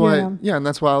 and that's why. Yeah. Yeah, and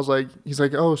that's why I was like, he's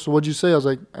like, oh, so what'd you say? I was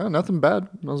like, oh, nothing bad.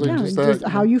 I was like, Yeah, just just that.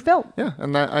 how you felt. Yeah,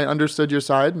 and that I understood your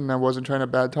side, and I wasn't trying to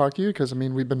bad talk you because I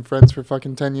mean we've been friends for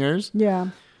fucking 10 years. Yeah.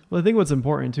 Well, I think what's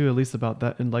important too, at least about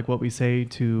that, and like what we say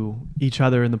to each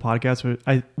other in the podcast,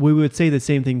 we would say the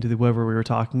same thing to whoever we were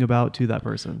talking about to that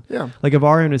person. Yeah. Like if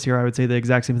Arian was here, I would say the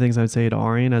exact same things I would say to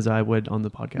Arian as I would on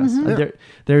the podcast. Mm-hmm. Yeah.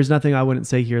 There's nothing I wouldn't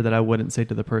say here that I wouldn't say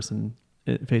to the person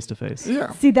face to face.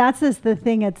 Yeah. See, that's just the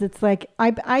thing. It's like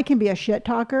I can be a shit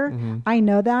talker. I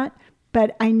know that,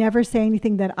 but I never say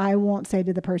anything that I won't say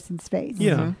to the person's face.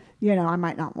 Yeah. You know, I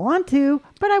might not want to,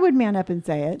 but I would man up and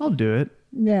say it. I'll do it.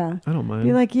 Yeah. I don't mind.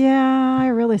 Be like, yeah, I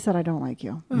really said I don't like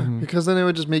you. Because then it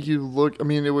would just make you look. I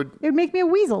mean, it would. It would make me a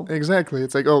weasel. Exactly.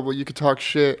 It's like, oh, well, you could talk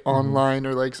shit online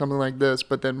or like something like this,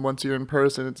 but then once you're in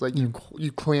person, it's like you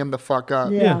clam the fuck up.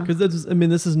 Yeah. Yeah, because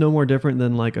this is no more different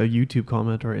than like a YouTube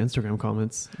comment or Instagram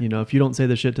comments. You know, if you don't say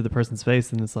the shit to the person's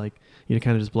face, then it's like you're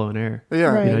kind of just blowing air. Yeah.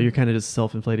 Right. You know, you're kind of just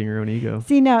self-inflating your own ego.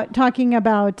 See, now talking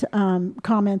about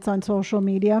comments on social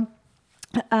media,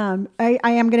 I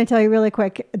am going to tell you really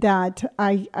quick that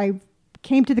I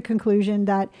came to the conclusion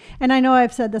that, and I know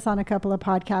I've said this on a couple of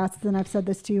podcasts and I've said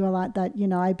this to you a lot, that, you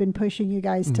know, I've been pushing you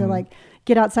guys to like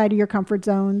get outside of your comfort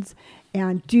zones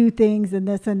and do things and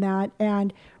this and that.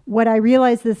 And what I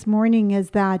realized this morning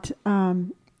is that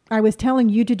I was telling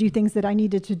you to do things that I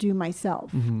needed to do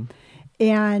myself.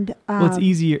 And Well, it's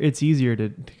easier to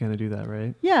kind of do that,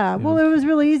 right? yeah, well, it was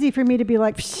really easy for me to be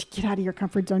like, get out of your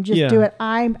comfort zone, just do it.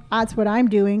 That's what I'm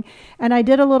doing. And I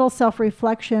did a little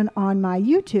self-reflection on my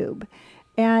YouTube,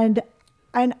 and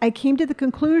I came to the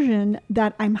conclusion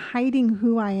that I'm hiding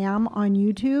who I am on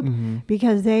YouTube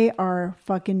because they are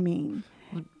fucking mean.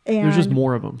 And There's just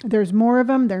more of them. there's more of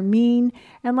them. They're mean.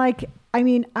 And like, I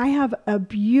mean, I have a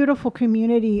beautiful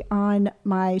community on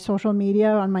my social media,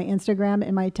 on my Instagram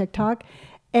and my TikTok.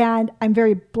 And I'm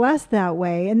very blessed that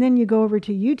way. And then you go over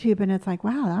to YouTube and it's like,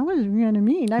 wow, that was really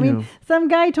mean. I mean, some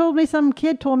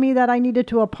kid told me that I needed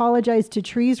to apologize to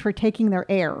trees for taking their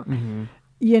air,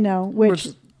 you know, which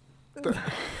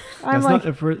I'm That's like,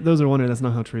 not, for those who are wondering, that's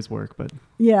not how trees work, but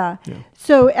yeah.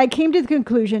 So I came to the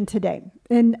conclusion today,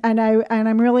 and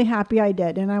I'm really happy I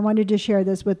did, and I wanted to share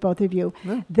this with both of you,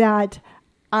 that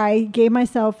I gave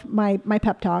myself my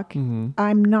pep talk.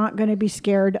 I'm not going to be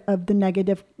scared of the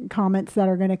negative comments that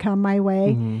are going to come my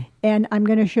way, and I'm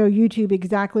going to show YouTube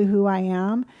exactly who I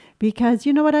am, because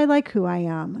you know what, I like who I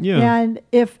am. Yeah. And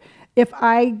if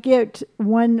I get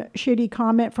one shitty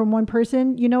comment from one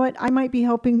person, you know what, I might be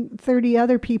helping 30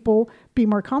 other people be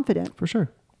more confident. for sure.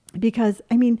 Because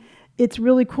I mean, it's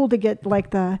really cool to get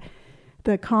like the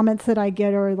comments that I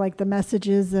get, or like the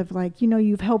messages of like, you know,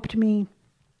 you've helped me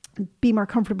be more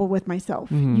comfortable with myself.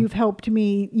 You've helped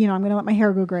me, you know, I'm going to let my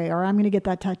hair go gray, or I'm going to get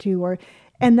that tattoo,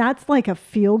 and that's like a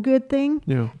feel good thing.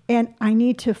 Yeah. And I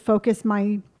need to focus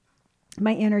my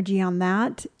energy on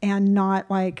that, and not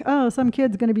like, oh, some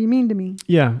kid's going to be mean to me.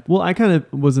 Yeah. Well, I kind of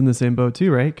was in the same boat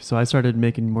too, right? So I started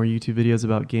making more YouTube videos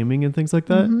about gaming and things like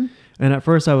that. And at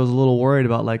first I was a little worried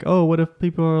about like, oh, what if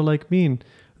people are like mean?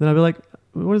 Then I'd be like,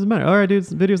 what does it matter? All right, dude,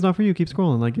 this video's not for you. Keep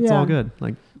scrolling. Like, it's all good.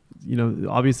 Like, you know,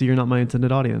 obviously you're not my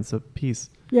intended audience, so peace.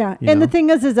 Yeah. You And know? the thing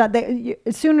is that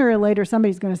sooner or later,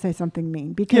 somebody's going to say something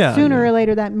mean, because sooner or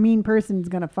later that mean person is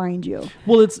going to find you.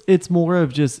 Well, it's more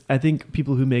of just, I think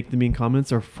people who make the mean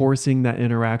comments are forcing that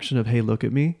interaction of, hey, look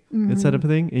at me, instead of a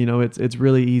thing. You know, it's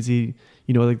really easy,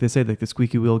 you know, like they say, like the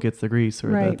squeaky wheel gets the grease,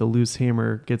 or the loose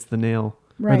hammer gets the nail,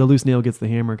 or the loose nail gets the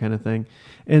hammer kind of thing.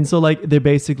 And so like they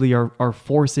basically are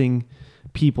forcing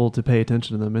people to pay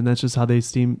attention to them, and that's just how they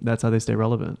that's how they stay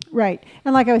relevant. Right.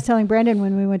 And like I was telling Brandon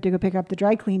when we went to go pick up the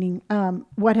dry cleaning,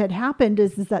 what had happened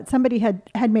is that somebody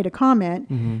had made a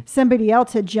comment. Somebody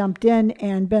else had jumped in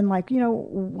and been like, you know,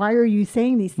 why are you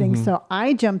saying these things? So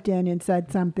I jumped in and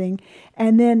said something,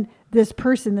 and then this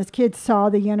kid saw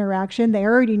the interaction. They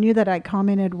already knew that I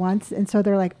commented once, and so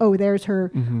they're like, oh, there's her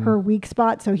weak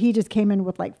spot. So he just came in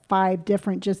with like 5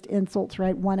 different just insults,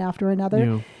 right, one after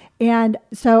another. And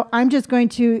so I'm just going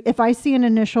to, if I see an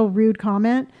initial rude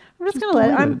comment, I'm just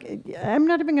going to I'm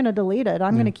not even going to delete it.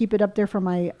 I'm going to keep it up there for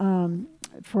my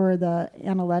for the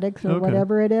analytics or Okay.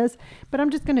 whatever it is. But I'm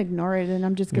just going to ignore it, and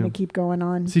I'm just going to Yeah. keep going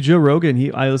on. See, Joe Rogan,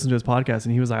 I listened to his podcast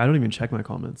and he was like, I don't even check my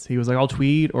comments. He was like, I'll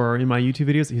tweet or in my YouTube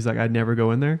videos. He's like, I'd never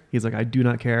go in there. He's like, I do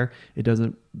not care. It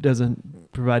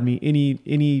doesn't provide me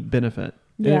any benefit.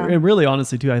 Yeah. And really,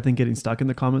 honestly, too, I think getting stuck in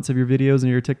the comments of your videos and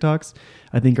your TikToks,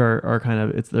 I think are kind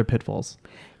of, they're pitfalls.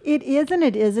 It is and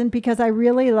it isn't, because I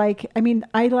really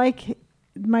I like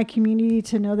my community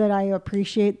to know that I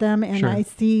appreciate them, and Sure. I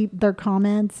see their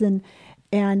comments, and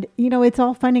it's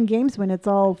all fun and games when it's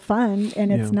all fun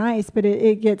and it's Yeah. nice, but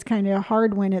it gets kind of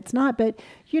hard when it's not. But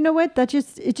you know what? It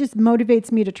just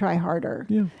motivates me to try harder.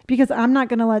 Yeah. Because I'm not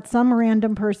going to let some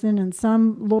random person in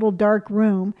some little dark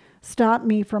room stop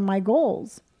me from my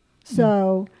goals.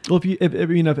 So Well, if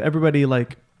everybody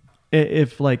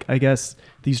if I guess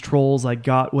these trolls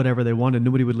got whatever they wanted,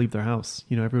 nobody would leave their house.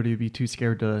 Everybody would be too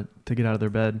scared to get out of their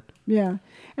bed. yeah.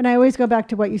 And I always go back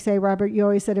to what you say, Robert. You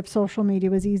always said if social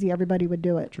media was easy, everybody would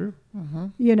do it. True.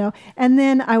 And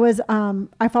then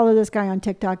I follow this guy on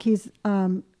TikTok. He's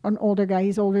an older guy.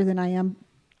 He's older than I am.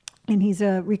 And he's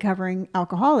a recovering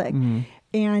alcoholic. Mm-hmm.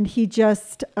 And he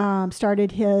just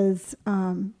started his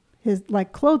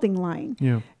clothing line.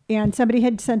 Yeah. And somebody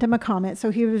had sent him a comment.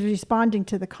 So he was responding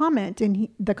to the comment. And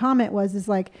the comment was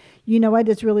like, you know what?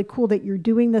 It's really cool that you're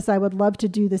doing this. I would love to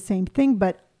do the same thing,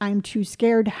 but I'm too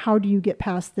scared. How do you get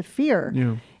past the fear?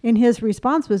 Yeah. And his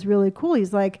response was really cool.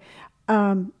 He's like,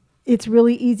 it's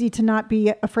really easy to not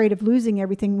be afraid of losing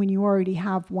everything when you already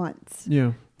have once.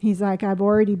 Yeah. He's like, I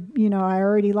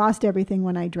already lost everything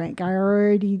when I drank. I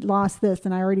already lost this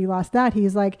and I already lost that.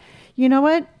 He's like, you know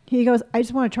what? He goes, I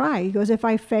just want to try. He goes, if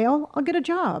I fail, I'll get a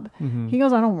job. Mm-hmm. He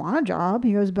goes, I don't want a job.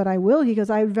 He goes, but I will. He goes,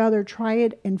 I'd rather try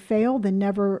it and fail than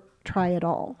never try at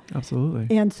all.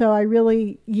 Absolutely. And so I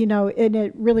really, and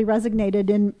it really resonated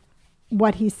in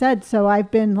what he said. So I've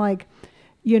been like,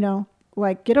 get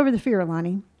over the fear,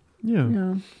 Lonnie.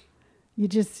 Yeah. You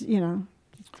just, you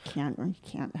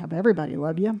can't have everybody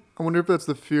love you. I wonder if that's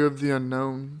the fear of the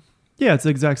unknown. Yeah, it's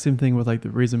the exact same thing with the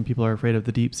reason people are afraid of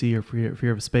the deep sea or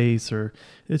fear of space, or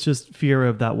it's just fear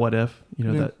of that what if,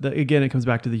 that again, it comes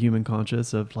back to the human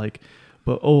conscious of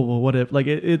what if,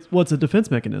 it's a defense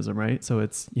mechanism, right? So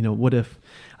it's, what if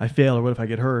I fail, or what if I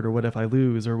get hurt, or what if I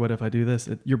lose, or what if I do this?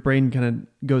 Your brain kind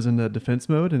of goes into defense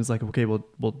mode and it's like, okay, well,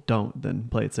 don't then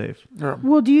play it safe. Yeah.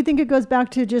 Well, do you think it goes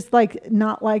back to just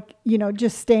not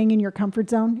just staying in your comfort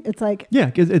zone? It's like, Yeah,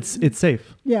 because it's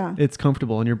safe. yeah. It's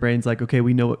comfortable, and your brain's like, okay,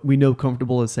 we know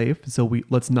comfortable is safe, so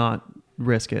let's not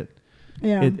risk it.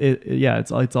 Yeah.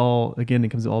 It's all, again, it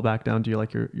comes all back down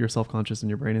to your self-conscious and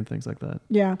your brain and things like that.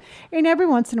 Yeah. And every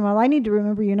once in a while, I need to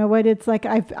remember, it's like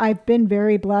I've been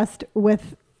very blessed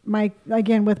with my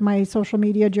social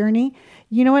media journey.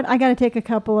 You know what? I got to take a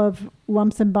couple of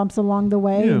lumps and bumps along the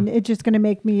way, Yeah. and it's just going to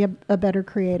make me a better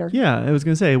creator. Yeah, I was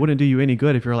gonna say it wouldn't do you any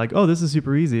good if you're like, oh, this is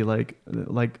super easy, like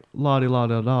la di la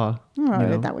da da.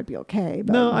 That would be okay.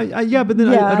 But No, but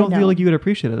then Yeah, I don't I know. feel like you would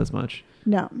appreciate it as much.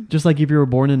 no. Just like if you were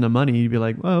born into money, you'd be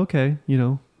like, oh, okay,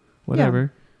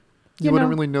 whatever. You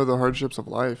wouldn't really know the hardships of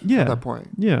life Yeah. at that point.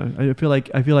 Yeah, I feel like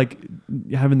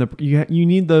having you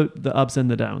need the ups and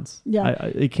the downs. Yeah.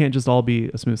 It can't just all be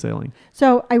a smooth sailing.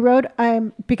 So I wrote,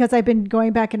 because I've been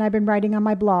going back and I've been writing on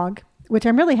my blog, which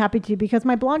I'm really happy to, because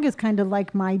my blog is kind of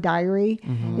like my diary.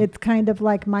 Mm-hmm. It's kind of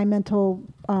like my mental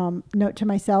note to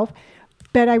myself.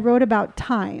 But I wrote about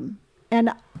time.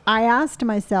 And I asked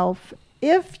myself,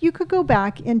 if you could go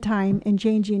back in time and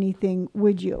change anything,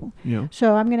 would you? Yeah.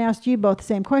 So I'm going to ask you both the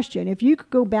same question. If you could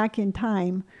go back in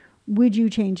time, would you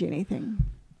change anything?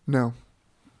 No.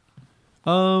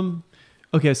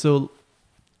 Okay, so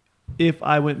if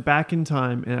I went back in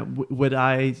time, and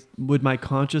would my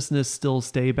consciousness still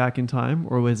stay back in time,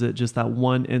 or was it just that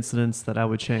one incidence that I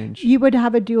would change? You would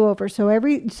have a do-over. So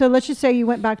let's just say you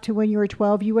went back to when you were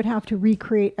 12, you would have to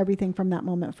recreate everything from that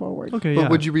moment forward. Okay, But yeah.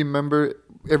 would you remember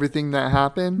everything that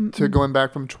happened to going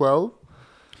back from 12?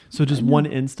 So just one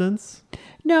instance?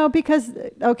 No, because,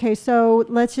 okay, so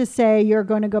let's just say you're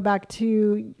going to go back.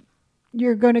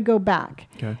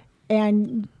 Okay.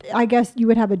 And I guess you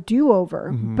would have a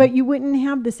do-over, but you wouldn't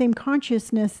have the same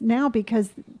consciousness now,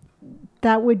 because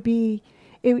that would be,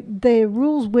 the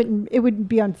rules wouldn't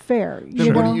be unfair.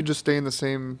 Then wouldn't you just stay in the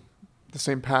same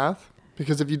path?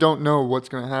 Because if you don't know what's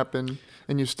going to happen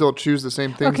and you still choose the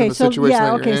same things in the situation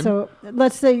that you're in. So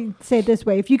let's say it this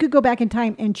way. If you could go back in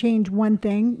time and change one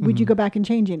thing, would you go back and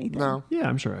change anything? No. Yeah,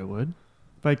 I'm sure I would.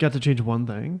 If I got to change one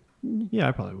thing, yeah,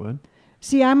 I probably would.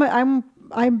 See, I'm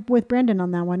with Brendan on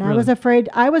that one. Really?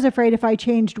 I was afraid if I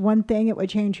changed one thing, it would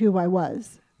change who I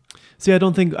was. See, I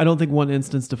don't think one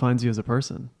instance defines you as a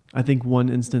person. I think one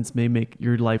instance may make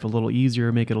your life a little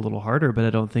easier, make it a little harder, but I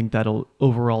don't think that'll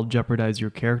overall jeopardize your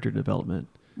character development.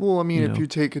 Well, I mean, You if know. you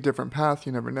take a different path,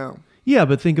 you never know. Yeah,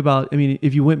 but think about, I mean,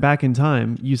 if you went back in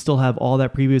time, you still have all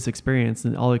that previous experience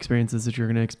and all the experiences that you're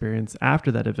going to experience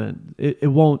after that event. It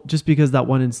won't, just because that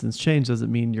one instance changed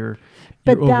doesn't mean your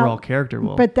But that- overall character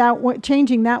will. But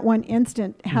changing that one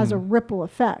instant has a ripple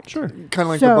effect. Sure. Kind of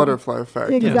like So- the butterfly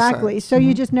effect. in a Exactly. sense. So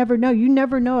you just never know. You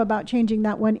never know about changing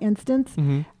that one instance,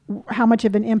 how much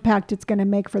of an impact it's going to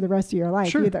make for the rest of your life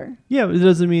Sure. either. Yeah, but it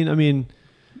doesn't mean, I mean,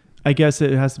 I guess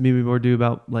it has to maybe more do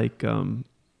about like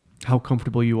how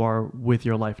comfortable you are with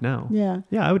your life now. Yeah.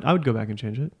 Yeah, I would go back and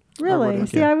change it. Really? wouldn't.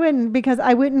 See, Yeah. I wouldn't, because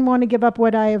I wouldn't want to give up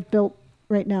what I have built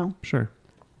right now. Sure.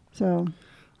 So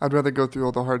I'd rather go through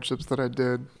all the hardships that I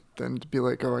did than to be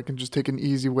like, oh, I can just take an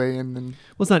easy way in. And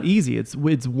Well, it's not easy. It's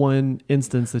one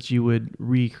instance that you would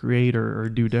recreate or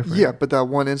do different. yeah, but that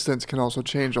one instance can also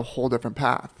change a whole different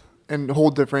path and whole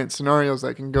different scenarios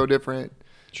that can go different.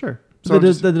 Sure. So But I'm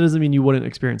just- that doesn't mean you wouldn't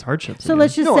experience hardships. So again.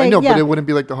 let's just No, say, I know, yeah. but it wouldn't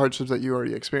be like the hardships that you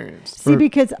already experienced. See, Or-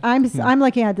 because I'm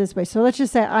looking at it this way. So let's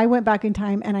just say I went back in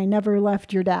time and I never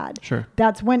left your dad. Sure.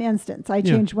 That's one instance. I Yeah.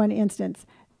 changed one instance.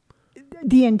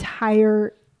 The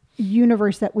entire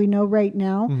universe that we know right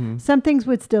now, some things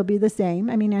would still be the same.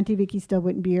 I mean, Auntie Vicky still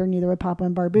wouldn't be here, neither would Papa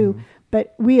and Barbu.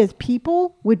 But we as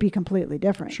people would be completely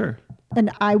different. Sure. And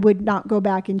I would not go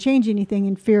back and change anything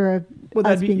in fear of Well,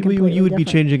 us that'd being be, completely you would be different.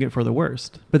 changing it for the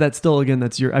worst. But that's still, again,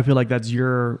 that's your, I feel like that's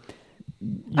your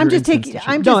I'm just instance taking. to change.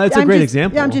 I'm just. No, it's a I'm great just-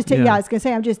 example. Yeah, I'm just. Yeah. Yeah, I was gonna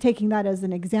say. I'm just taking that as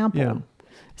an example. Yeah.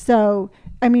 So,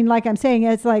 I mean, like I'm saying,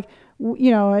 it's like,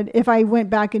 you know, if I went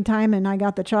back in time and I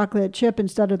got the chocolate chip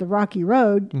instead of the rocky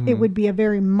road, it would be a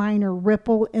very minor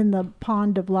ripple in the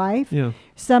pond of life. Yeah.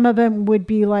 Some of them would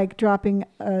be like dropping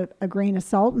a grain of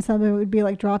salt, and some of it would be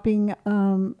like dropping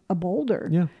a boulder.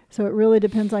 Yeah. So it really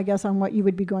depends, I guess, on what you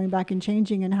would be going back and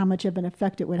changing and how much of an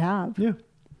effect it would have. Yeah.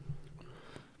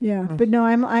 Yeah, but no,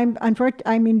 I'm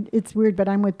unfortunately. I mean, it's weird, but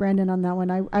I'm with Brandon on that one.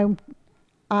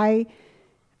 I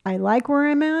like where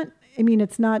I'm at. I mean,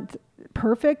 it's not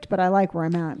perfect, but I like where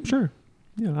I'm at. Sure.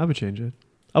 Yeah, I would change it.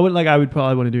 I would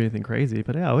probably want to do anything crazy,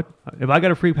 but yeah, I would, if I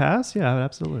got a free pass, yeah, I would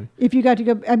absolutely. If you got to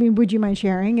go, I mean, would you mind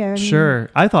sharing? I mean, Sure.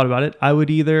 I thought about it. I would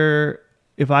either,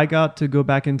 if I got to go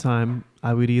back in time,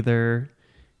 I would either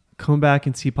come back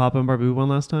and see Papa and Barbu one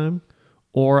last time,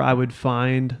 or I would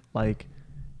find like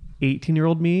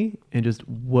 18-year-old me and just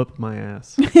whoop my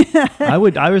ass. I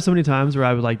was so many times where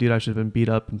I would like, dude, I should have been beat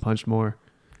up and punched more.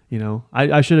 You know,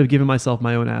 I should have given myself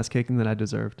my own ass kicking that I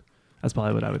deserved. That's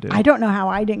probably what I would do. I don't know how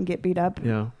I didn't get beat up.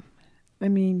 Yeah. I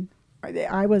mean,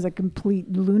 I was a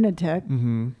complete lunatic.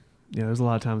 Mm-hmm. Yeah, there's a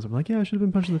lot of times I'm like, yeah, I should have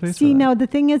been punched in the face. See, for that. no, the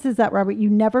thing is that Robert,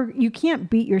 you can't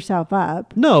beat yourself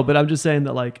up. No, but I'm just saying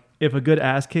that like if a good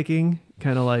ass kicking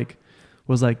kind of like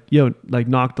was like, yo, like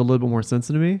knocked a little bit more sense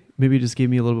into me, maybe just gave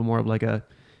me a little bit more of like a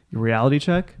reality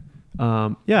check.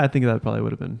 Yeah, I think that probably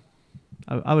would have been,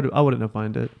 I wouldn't have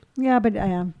minded it. Yeah, but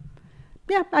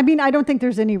yeah, I mean, I don't think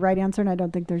there's any right answer, and I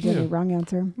don't think there's any Yeah. wrong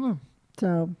answer. Hmm.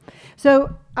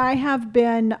 So I have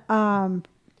been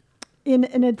in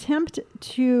an attempt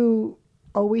to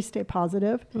always stay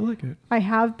positive. I like it. I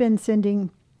have been sending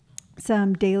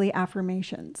some daily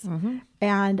affirmations, Mm-hmm.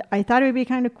 and I thought it would be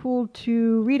kind of cool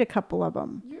to read a couple of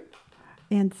them.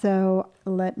 And so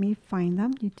let me find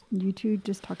them. You two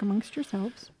just talk amongst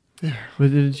yourselves. But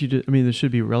didn't you? I mean, this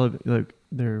should be relevant. Like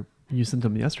you sent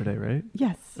them yesterday, right?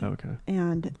 Yes. Oh, okay.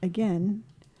 And again,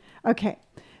 okay.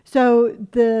 So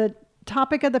the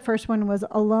topic of the first one was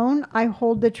alone. I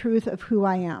hold the truth of who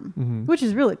I am, Mhm. which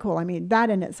is really cool. I mean, that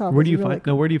in itself. Where is do you really find?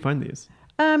 cool. No, where do you find these?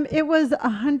 It was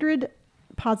 100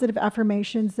 positive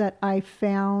affirmations that I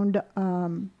found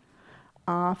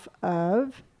off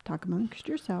of Talk Amongst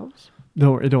Yourselves.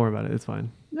 Don't worry about it. It's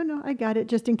fine. No, I got it.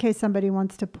 Just in case somebody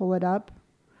wants to pull it up.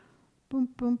 Boom,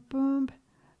 boom, boom.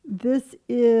 This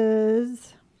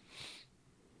is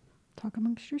Talk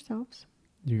Amongst Yourselves.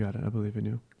 You got it. I believe in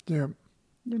you. Yeah.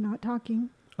 They're not talking.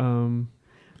 Well,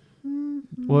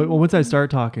 once I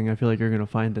start talking, I feel like you're gonna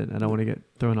find it, and I want to get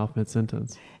thrown off mid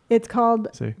sentence. It's called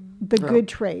See. The Yeah. Good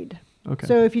Trade. Okay.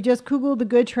 So if you just Google The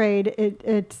Good Trade,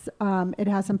 it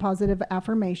has some positive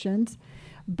affirmations.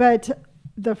 But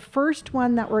the first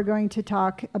one that we're going to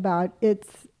talk about,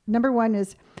 it's number one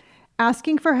is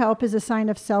asking for help is a sign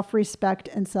of self-respect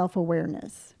and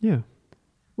self-awareness, Yeah,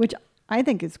 which I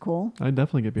think is cool. I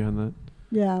definitely get behind that.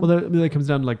 Yeah. Well, that comes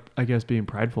down to like, I guess, being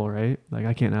prideful, right? Like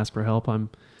I can't ask for help. I'm,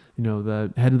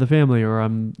 the head of the family, or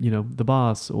I'm, the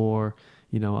boss, or,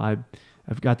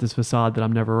 I've got this facade that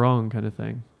I'm never wrong kind of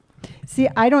thing. See,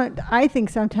 I think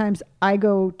sometimes I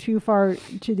go too far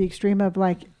to the extreme of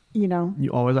like, you know.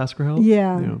 You always ask for help?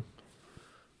 Yeah.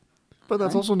 But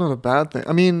that's also not a bad thing.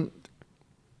 I mean,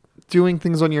 doing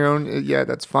things on your own, yeah,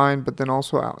 that's fine. But then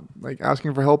also, like,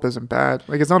 asking for help isn't bad.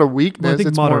 Like, it's not a weakness. Well, I think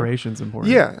it's moderation's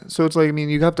important. Yeah. So it's like, I mean,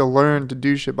 you have to learn to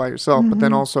do shit by yourself. But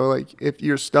then also, like, if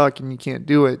you're stuck and you can't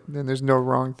do it, then there's no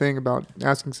wrong thing about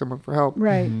asking someone for help.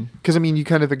 Right. Because, I mean, you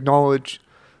kind of acknowledge,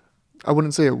 I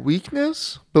wouldn't say a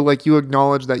weakness, but like you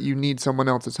acknowledge that you need someone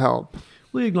else's help.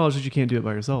 Well, you acknowledge that you can't do it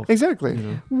by yourself. Exactly. You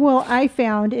know? Well, I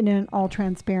found in all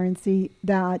transparency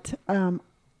that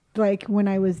like when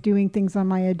I was doing things on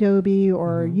my Adobe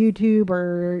or YouTube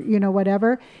or, you know,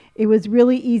 whatever, it was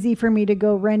really easy for me to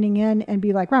go running in and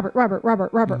be like, Robert.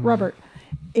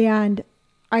 And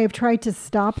I have tried to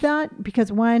stop that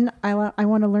because one, I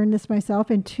want to learn this myself.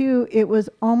 And two, it was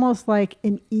almost like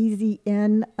an easy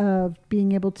in of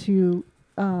being able to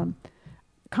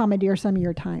commandeer some of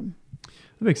your time.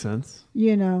 That makes sense.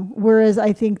 You know, whereas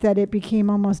I think that it became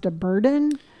almost a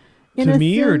burden. To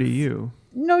me or to you?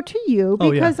 No, to you, Oh,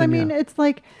 yeah, because I mean, it's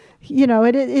like, you know,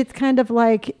 it's kind of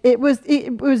like it was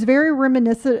very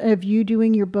reminiscent of you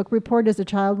doing your book report as a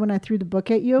child when I threw the book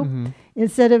at you.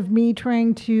 Instead of me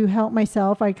trying to help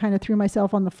myself, I kind of threw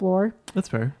myself on the floor. That's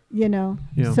fair. You know,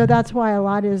 Yeah. so that's why a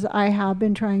lot is I have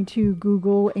been trying to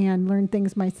Google and learn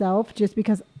things myself just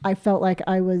because I felt like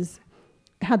I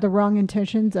had the wrong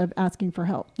intentions of asking for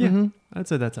help. Yeah. I'd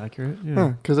say that's accurate.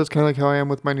 Yeah. Because that's kind of like how I am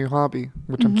with my new hobby,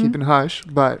 which I'm keeping hush.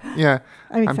 But yeah,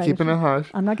 I'm keeping it hush.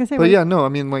 I'm not going to say But what. yeah, no, I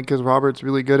mean, like, because Robert's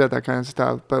really good at that kind of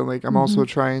stuff. But like, I'm also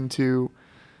trying to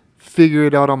figure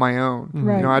it out on my own.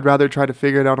 Right. You know, I'd rather try to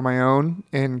figure it out on my own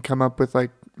and come up with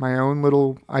like my own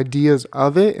little ideas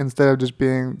of it instead of just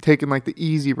taking like the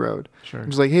easy road. Sure. I'm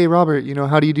just like, hey, Robert, you know,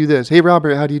 how do you do this? Hey,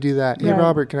 Robert, how do you do that? Hey, Right.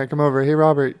 Robert, can I come over? Hey,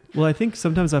 Robert. Well, I think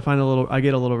sometimes I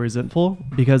get a little resentful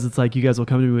because it's like you guys will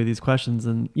come to me with these questions,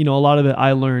 and you know, a lot of it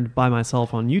I learned by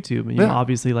myself on YouTube. And you know,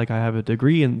 obviously, like I have a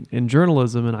degree in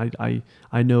journalism, and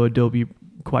I know Adobe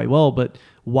quite well, but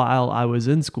while I was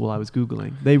in school, I was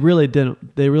Googling. They really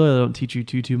don't teach you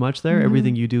too much there.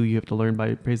 Everything you do, you have to learn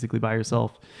basically by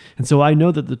yourself. And so I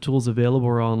know that the tools available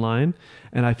are online,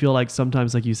 and I feel like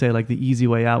sometimes, like you say, like the easy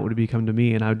way out would be come to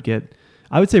me, and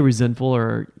I would say resentful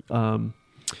or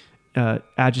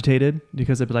agitated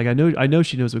because I'd be like, I know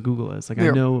she knows what Google is. Like I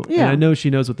know she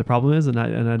knows what the problem is, and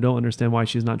I don't understand why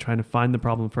she's not trying to find the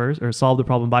problem first or solve the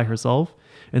problem by herself,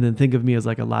 and then think of me as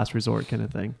like a last resort kind of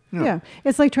thing. Yeah.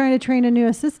 It's like trying to train a new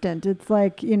assistant. It's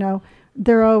like, you know,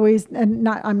 they're always, and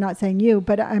I'm not saying you,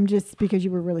 but I'm just because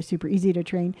you were really super easy to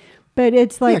train. But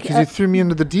it's like, because you threw me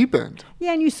into the deep end.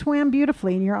 Yeah, and you swam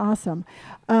beautifully, and you're awesome.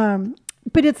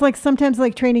 But it's like sometimes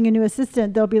like training a new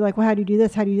assistant, they'll be like, well, how do you do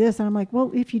this? How do you do this? And I'm like,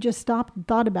 well, if you just stopped and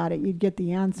thought about it, you'd get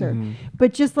the answer.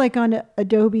 But just like on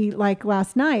Adobe, like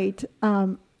last night,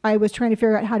 I was trying to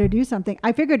figure out how to do something.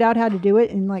 I figured out how to do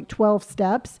it in like 12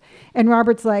 steps. And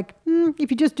Robert's like, if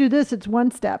you just do this, it's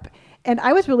one step. And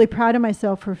I was really proud of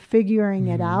myself for figuring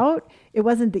it out. It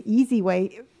wasn't the easy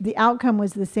way. The outcome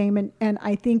was the same. And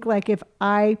I think like if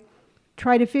I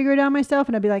try to figure it out myself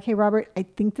and I'd be like, hey, Robert, I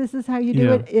think this is how you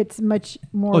do it. It's much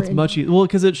more. Oh, it's much easier. Well,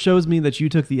 because it shows me that you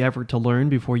took the effort to learn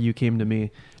before you came to me.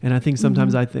 And I think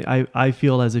sometimes I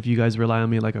feel as if you guys rely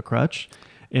on me like a crutch,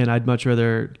 and I'd much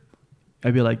rather,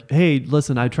 I'd be like, hey,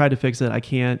 listen, I tried to fix it. I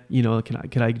can't, you know,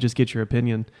 can I just get your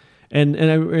opinion? And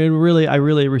I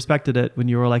really respected it when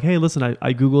you were like, hey, listen,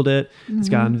 I Googled it. It's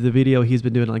got the video. He's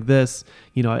been doing it like this.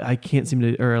 You know, I can't seem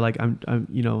to, or like I'm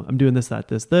doing this, that,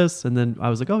 this. And then I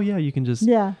was like, oh yeah, you can just,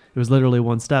 it was literally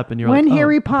one step. And you're like,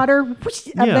 Harry Potter whoosh,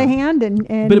 of the hand and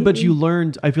but you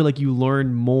learned, I feel like you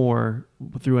learned more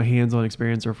through a hands-on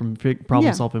experience or from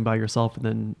problem solving by yourself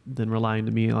and then relying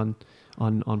to me on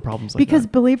problems like because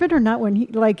that. believe it or not, when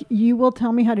you will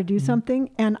tell me how to do something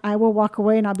and I will walk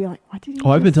away and I'll be like, what did you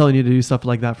I've been telling you to do stuff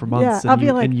like that for months, I'll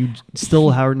be like, and you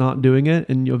still are not doing it,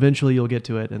 and eventually you'll get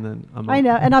to it, and then I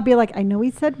know, and I'll be like, I know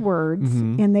he said words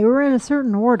and they were in a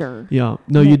certain order. Yeah,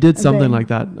 no, you did something like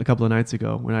that a couple of nights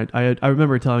ago when I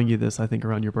remember telling you this, I think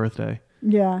around your birthday.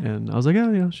 Yeah. And I was like,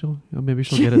 oh yeah, maybe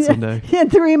she'll get it someday. In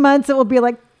 3 months it will be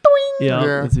like doing.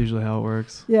 Yeah, that's usually how it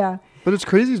works. Yeah. But it's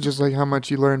crazy just like how much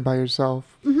you learn by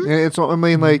yourself. And it's, I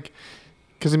mean, like,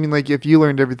 because I mean, like, if you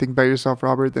learned everything by yourself,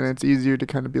 Robert, then it's easier to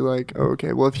kind of be like, oh,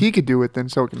 okay, well, if he could do it, then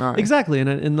so can I. Exactly.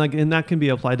 And that can be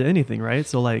applied to anything, right?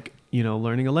 So like,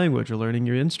 learning a language or learning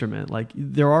your instrument. Like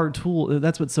there are tools.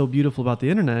 That's what's so beautiful about the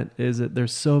internet is that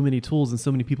there's so many tools and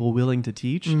so many people willing to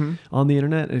teach on the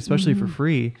internet, especially for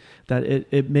free, that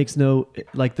it makes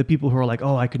like the people who are like,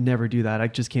 oh, I could never do that. I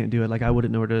just can't do it. Like I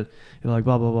wouldn't know where to, like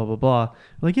blah, blah, blah, blah, blah.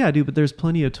 Like, yeah, dude, but there's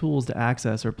plenty of tools to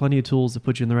access or plenty of tools to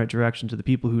put you in the right direction to the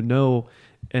people who know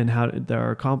and how that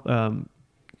are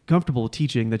comfortable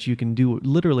teaching that you can do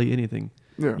literally anything.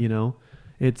 Yeah.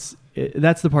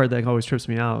 That's the part that always trips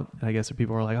me out, I guess, if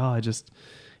people are like, oh, I just,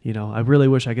 I really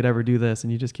wish I could ever do this,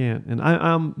 and you just can't. And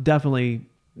I'm definitely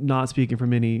not speaking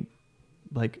from any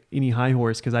high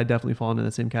horse, because I definitely fall into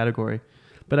the same category.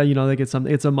 But like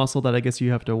it's a muscle that I guess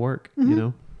you have to work.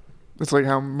 It's like,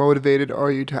 how motivated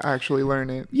are you to actually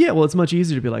learn it? Yeah, well, it's much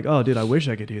easier to be like, oh, dude, I wish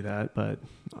I could do that, but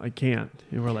I can't.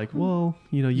 And we're like, well,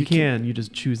 you can. You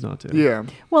just choose not to. Yeah.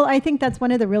 Well, I think that's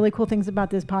one of the really cool things about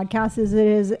this podcast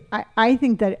is I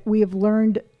think that we have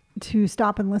learned to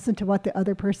stop and listen to what the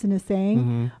other person is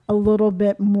saying a little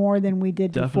bit more than we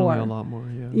did before. Definitely a lot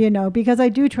more, yeah. Because I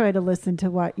do try to listen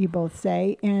to what you both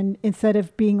say. And instead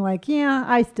of being like, yeah,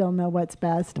 I still know what's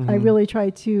best, I really try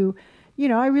to...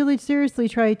 I really seriously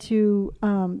try to,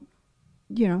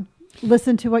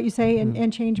 listen to what you say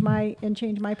and change my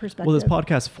perspective. Well, this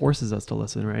podcast forces us to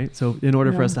listen, right? So in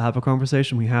order for us to have a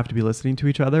conversation, we have to be listening to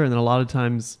each other. And then a lot of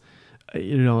times,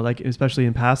 like especially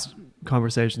in past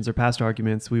conversations or past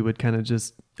arguments, we would kind of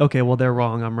just, okay, well, they're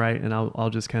wrong, I'm right. And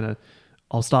I'll just kind of,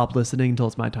 I'll stop listening until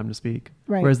it's my time to speak.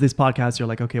 Right. Whereas these podcasts, you're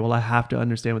like, okay, well, I have to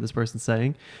understand what this person's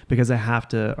saying because I have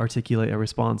to articulate a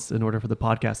response in order for the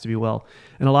podcast to be well.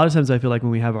 And a lot of times I feel like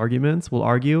when we have arguments, we'll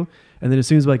argue. And then as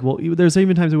soon as there's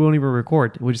even times we won't even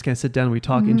record. We just kind of sit down and we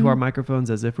talk into our microphones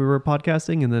as if we were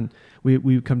podcasting. And then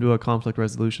we come to a conflict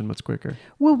resolution much quicker.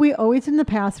 Well, we always in the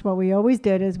past, what we always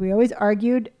did is we always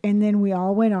argued and then we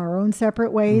all went our own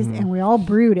separate ways and we all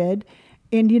brooded.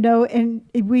 And, and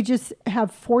we just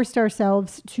have forced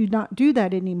ourselves to not do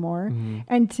that anymore.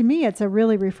 And to me, it's a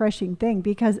really refreshing thing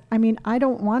because, I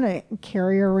don't want to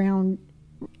carry around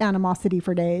animosity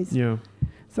for days. Yeah.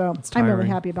 So I'm really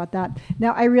happy about that.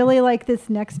 Now, I really like this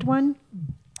next one.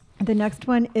 The next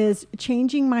one is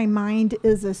changing my mind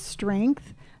is a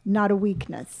strength, not a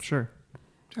weakness. Sure.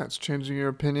 Yeah, it's changing your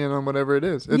opinion on whatever it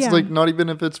is. It's like not even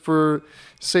if it's for,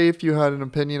 say if you had an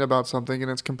opinion about something and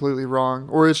it's completely wrong,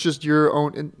 or it's just your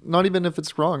own, and not even if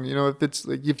it's wrong, if it's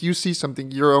like, if you see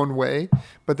something your own way,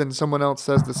 but then someone else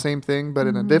says the same thing, but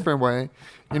in a different way,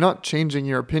 you're not changing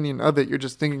your opinion of it. You're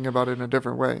just thinking about it in a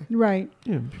different way. Right.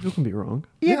 Yeah, people can be wrong.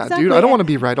 Yeah, exactly. Dude, I don't want to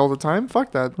be right all the time.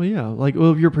 Fuck that. Well, yeah,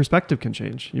 your perspective can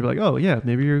change. You're like, oh yeah,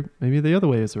 maybe the other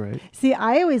way is right. See,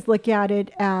 I always look at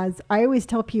it as, I always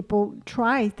tell people,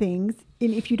 try things,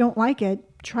 and if you don't like it,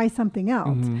 try something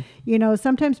else.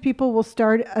 Sometimes people will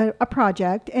start a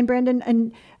project, and Brandon,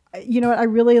 and I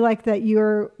really like that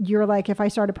you're like, if I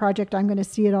start a project, I'm going to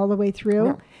see it all the way through.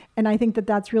 Yeah. And I think that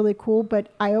that's really cool.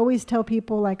 But I always tell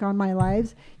people, like on my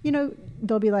lives,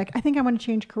 they'll be like, I think I want to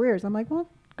change careers. I'm like, well,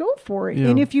 go for it. Yeah.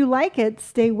 And if you like it,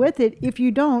 stay with it. If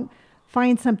you don't,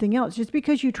 find something else. Just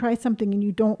because you try something and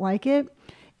you don't like it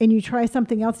and you try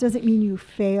something else doesn't mean you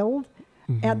failed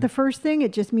at the first thing.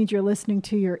 It just means you're listening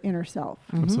to your inner self.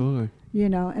 Absolutely.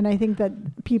 And I think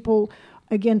that people,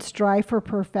 again, strive for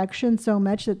perfection so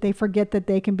much that they forget that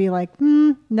they can be like,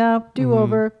 no, do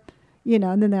over,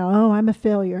 and then they're, oh, I'm a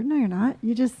failure. No, you're not.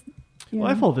 You just, Well,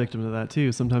 I fall victim to that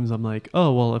too. Sometimes I'm like,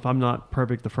 oh, well, if I'm not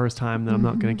perfect the first time, then I'm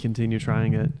not going to continue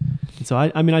trying it. And so I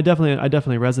definitely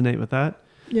resonate with that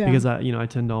because I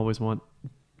tend to always want,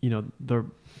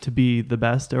 to be the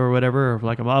best or whatever, or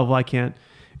like, oh, well, I can't,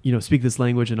 speak this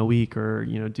language in a week or,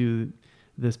 do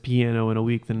this piano in a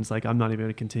week, then it's like, I'm not even going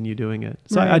to continue doing it.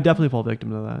 So I definitely fall victim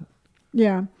to that.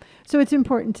 Yeah. So it's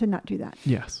important to not do that.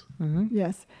 Yes.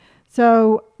 Yes.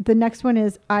 So the next one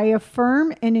is, I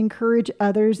affirm and encourage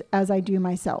others as I do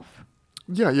myself.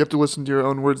 Yeah, you have to listen to your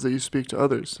own words that you speak to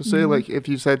others. So say like if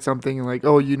you said something like,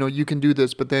 oh, you can do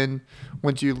this, but then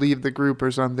once you leave the group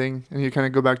or something and you kind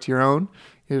of go back to your own,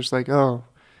 you're just like, oh,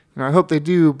 I hope they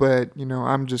do, but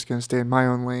I'm just going to stay in my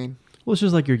own lane. Well, it's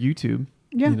just like your YouTube.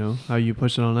 Yeah. How you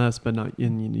push it on us, but not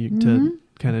to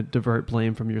kind of divert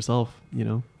blame from yourself,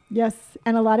 Yes.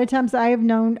 And a lot of times I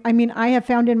have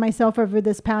found in myself over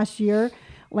this past year,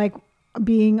 like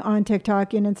being on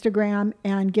TikTok and Instagram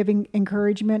and giving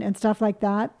encouragement and stuff like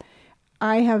that.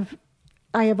 I have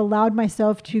allowed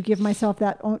myself to give myself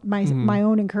that my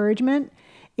own encouragement.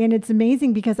 And it's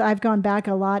amazing because I've gone back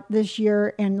a lot this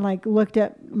year and like looked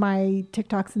at my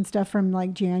TikToks and stuff from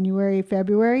like January,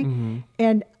 February.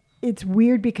 And it's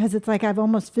weird because it's like I've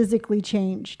almost physically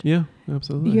changed. Yeah,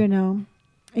 absolutely.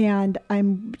 And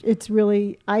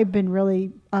I've been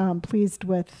really pleased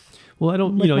with. Well, I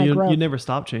don't, with my you growth. never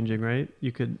stop changing, right?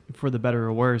 You could, for the better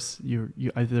or worse,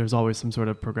 there's always some sort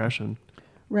of progression.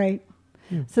 Right.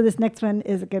 Yeah. So this next one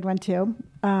is a good one too.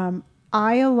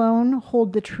 I alone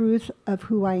hold the truth of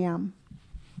who I am.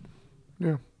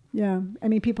 Yeah. Yeah. I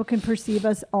mean, people can perceive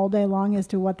us all day long as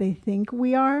to what they think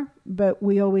we are, but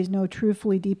we always know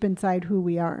truthfully deep inside who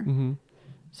we are. Mm-hmm.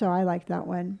 So I like that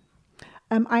one.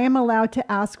 I am allowed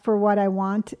to ask for what I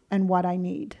want and what I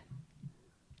need.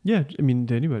 Yeah. I mean,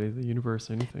 to anybody, the universe,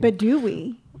 anything. But do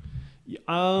we?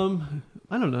 I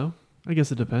don't know. I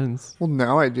guess it depends. Well,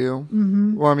 now I do.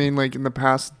 Mm-hmm. Well, I mean, like in the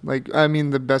past,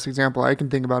 the best example I can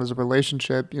think about is a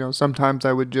relationship. Sometimes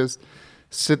I would just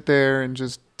sit there and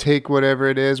just take whatever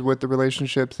it is with the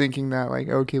relationship, thinking that like,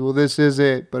 okay, well, this is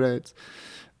it, but it's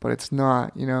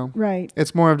not, Right.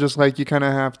 It's more of just like you kind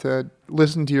of have to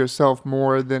listen to yourself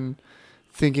more than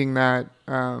thinking that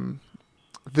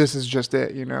this is just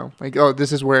it, like, oh,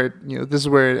 this is where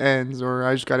it ends, or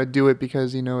I just got to do it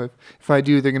because, if I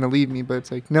do, they're going to leave me. But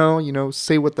it's like, no,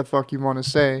 say what the fuck you want to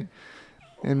say.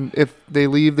 And if they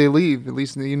leave, they leave. At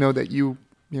least you know that you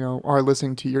are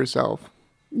listening to yourself.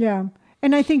 Yeah.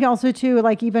 And I think also too,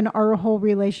 like even our whole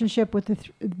relationship with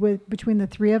between the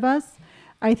three of us,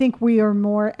 I think we are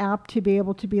more apt to be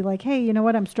able to be like, hey, you know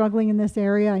what? I'm struggling in this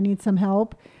area. I need some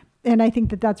help. And I think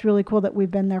that that's really cool that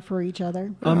we've been there for each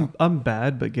other. I'm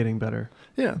bad, but getting better.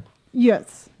 Yeah.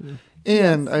 Yes.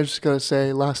 And I just got to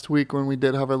say, last week when we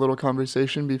did have our little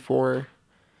conversation before,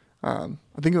 I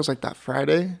think it was like that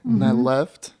Friday when I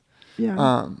left.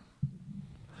 Yeah.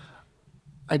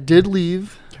 I did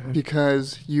leave Okay.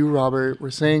 because you, Robert,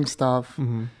 were saying stuff.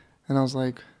 Mm-hmm. And I was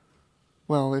like,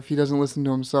 well, if he doesn't listen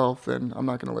to himself, then I'm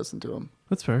not going to listen to him.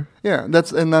 That's fair. Yeah,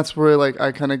 that's where like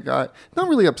I kind of got not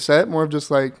really upset, more of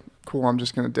just like, cool, I'm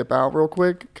just gonna dip out real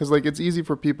quick, because like it's easy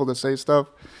for people to say stuff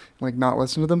and, like, not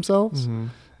listen to themselves. Mm-hmm.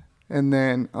 And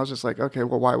then I was just like, okay,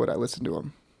 well, why would I listen to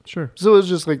him? Sure. So it was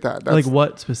just like that. Like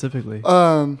what specifically?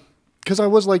 Because I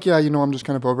was like, yeah, I'm just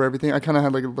kind of over everything. I kind of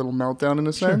had like a little meltdown in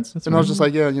a Sure, sense, that's and I was fine. just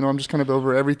like, yeah, I'm just kind of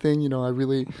over everything. I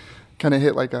really kind of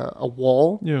hit like a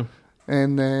wall. Yeah.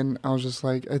 And then I was just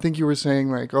like, I think you were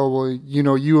saying like, oh, well,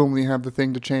 you only have the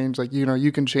thing to change. Like,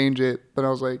 you can change it. But I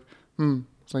was like,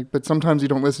 It's like, but sometimes you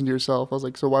don't listen to yourself. I was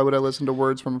like, so why would I listen to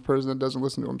words from a person that doesn't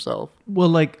listen to himself? Well,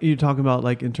 like you're talking about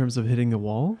like in terms of hitting the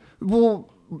wall? Well,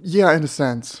 yeah, in a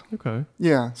sense. Okay.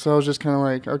 Yeah. So I was just kind of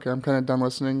like, okay, I'm kind of done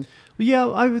listening. Yeah,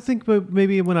 I would think, but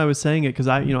maybe when I was saying it, because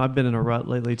I've been in a rut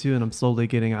lately too, and I'm slowly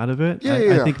getting out of it.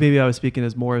 I think maybe I was speaking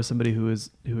as more as somebody who has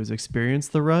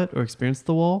experienced the rut or experienced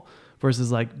the wall,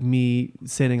 versus like me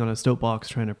sitting on a soapbox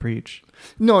trying to preach.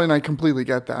 No, and I completely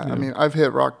get that. Yeah. I mean, I've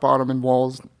hit rock bottom and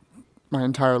walls my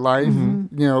entire life,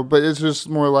 Mm-hmm. But it's just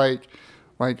more like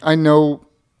I know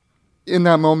in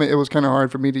that moment it was kind of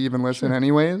hard for me to even listen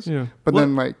anyways. Yeah. But Well,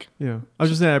 then like, yeah, I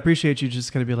was just saying I appreciate you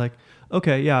just kind of be like,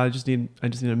 okay, yeah, I just need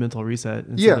a mental reset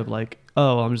instead of like,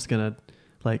 oh, I'm just gonna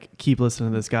like keep listening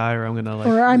to this guy, or I'm gonna like,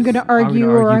 or I'm going to argue,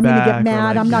 or I'm going to back, get mad. or,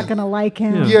 like, I'm not going to like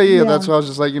him. yeah, that's why I was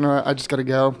just like, I just got to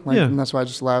go. Like, Yeah. and that's why I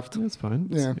just left. That's fine.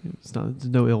 Yeah. It's there's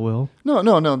no ill will. No,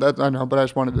 that I know, but I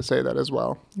just wanted to say that as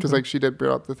well. Because like she did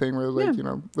bring up the thing where it was like,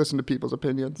 listen to people's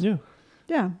opinions. Yeah.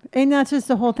 Yeah. And that's just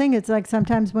the whole thing. It's like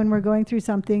sometimes when we're going through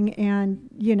something and,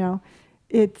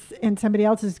 and somebody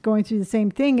else is going through the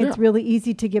same thing, it's really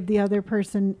easy to give the other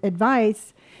person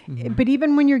advice. Mm-hmm. But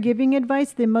even when you're giving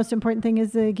advice, the most important thing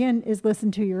is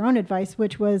listen to your own advice,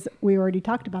 which was, we already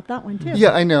talked about that one too.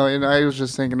 Yeah, I know. And I was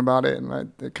just thinking about it,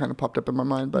 and it kind of popped up in my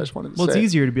mind, but I just wanted to say Well, it's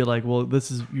easier to be like, well, this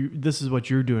is what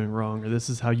you're doing wrong, or this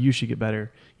is how you should get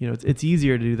better. It's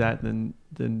easier to do that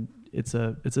than it's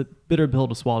a bitter pill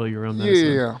to swallow your own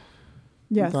medicine. Yeah.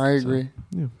 Yes. I agree.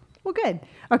 Yeah. Well, good.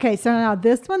 Okay. So now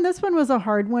this one was a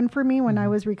hard one for me when I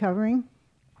was recovering.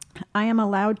 I am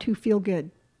allowed to feel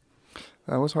good.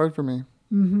 That was hard for me.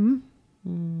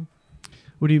 Mm-hmm.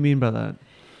 What do you mean by that?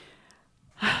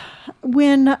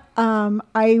 When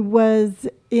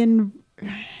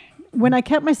when I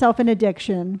kept myself in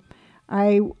addiction,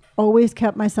 I always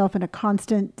kept myself in a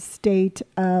constant state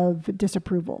of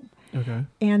disapproval. Okay.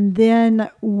 And then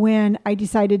when I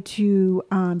decided to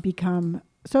become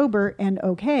sober and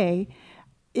okay,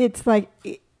 it's like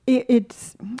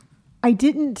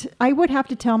I would have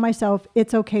to tell myself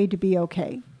it's okay to be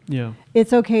okay. Yeah.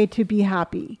 It's okay to be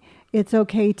happy. It's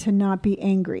okay to not be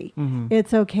angry. Mm-hmm.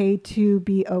 It's okay to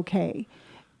be okay.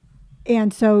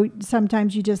 And so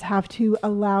sometimes you just have to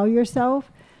allow yourself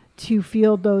to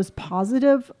feel those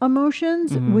positive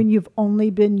emotions when you've only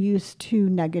been used to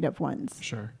negative ones.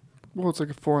 Sure. Well, it's like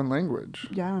a foreign language.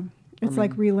 Yeah. It's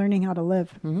like relearning how to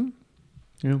live. Mm-hmm.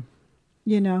 Yeah.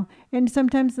 And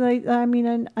sometimes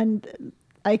and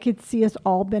I could see us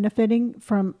all benefiting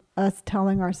from us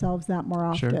telling ourselves that more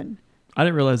often. Sure. I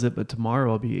didn't realize it, but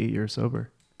tomorrow I'll be 8 years sober.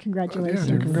 Congratulations.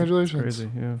 Yeah, congratulations. It's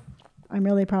crazy. Yeah. I'm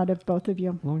really proud of both of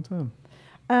you. Long time.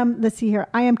 Let's see here.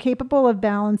 I am capable of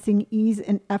balancing ease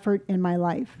and effort in my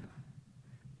life.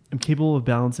 I'm capable of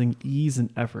balancing ease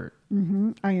and effort.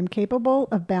 I am capable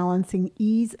of balancing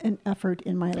ease and effort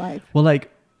in my life. Well,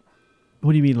 like,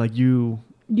 what do you mean? Like you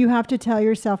have to tell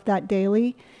yourself that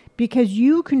daily because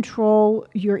you control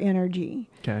your energy.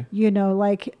 Okay.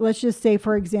 Like, let's just say,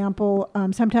 for example,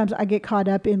 sometimes I get caught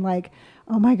up in like,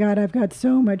 oh my God, I've got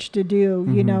so much to do.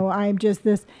 I'm just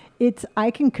this. I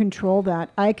can control that.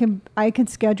 I can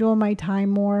schedule my time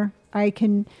more. I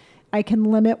can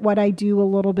limit what I do a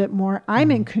little bit more.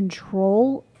 I'm in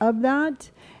control of that,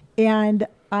 and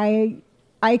I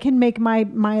can make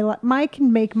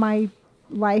my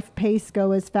life pace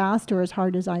go as fast or as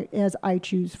hard as I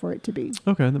choose for it to be.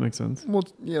 Okay, that makes sense. Well,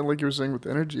 yeah, like you were saying with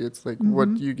energy, it's like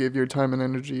what you give your time and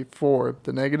energy for,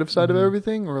 the negative side of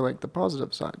everything or like the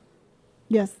positive side.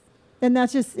 Yes. And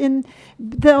that's just a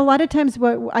lot of times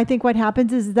what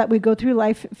happens is that we go through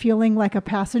life feeling like a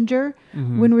passenger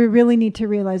when we really need to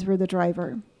realize we're the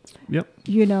driver. Yep.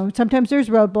 Sometimes there's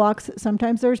roadblocks,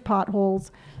 sometimes there's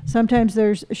potholes, sometimes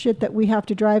there's shit that we have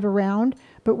to drive around,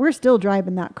 but we're still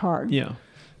driving that car. Yeah.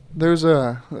 There's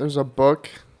a book,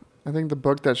 I think the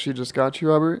book that she just got you,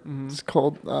 Robert, it's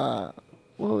called, what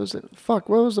was it? What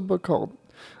was the book called?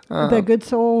 The Good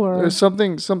Soul or... There's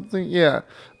something, yeah.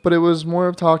 But it was more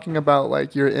of talking about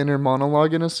like your inner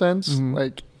monologue in a sense.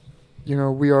 Like,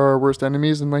 we are our worst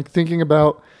enemies, and like thinking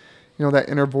about, that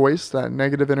inner voice, that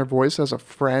negative inner voice as a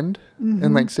friend.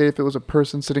 And like, say if it was a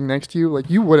person sitting next to you, like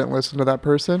you wouldn't listen to that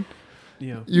person.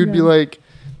 Yeah. You'd be like,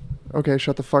 okay,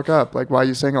 shut the fuck up. Like, why are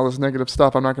you saying all this negative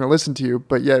stuff? I'm not going to listen to you.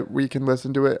 But yet we can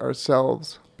listen to it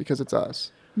ourselves because it's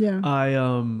us. Yeah.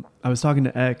 I was talking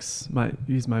to X,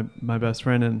 he's my best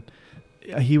friend, and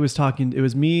he was talking, it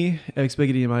was me, X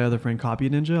Biggity, and my other friend Copy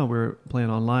Ninja, and we were playing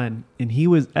online, and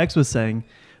X was saying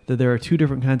that there are two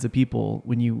different kinds of people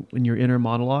when your inner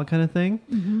monologue kind of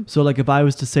thing. So like if I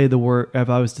was to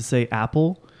say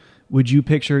apple, would you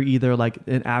picture either like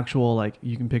an actual, like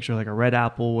you can picture like a red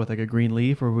apple with like a green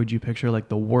leaf, or would you picture like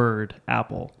the word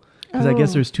apple? Because I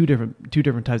guess there's two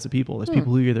different types of people. There's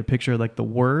people who either picture like the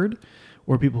word,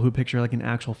 or people who picture like an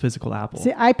actual physical apple.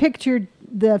 See, I pictured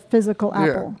the physical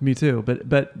apple. Me too.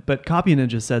 But Copy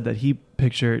Ninja said that he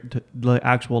pictured the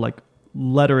actual like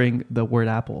lettering the word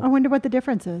apple. I wonder what the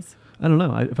difference is. I don't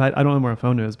know. I don't know where a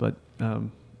phone is, but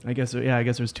I guess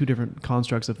there's two different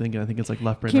constructs of thinking. I think it's like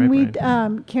left brain, right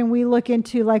brain. Can we look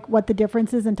into like what the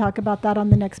difference is and talk about that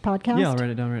on the next podcast? Yeah, I'll write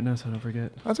it down right now so I don't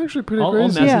forget. That's actually pretty I'll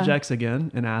crazy. message X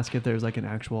again and ask if there's like an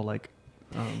actual like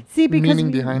see, because meaning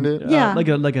behind it. Yeah, like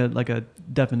a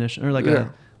definition or like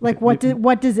a like what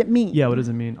does it mean? Yeah, what does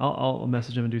it mean? I'll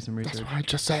message him and do some research. That's what I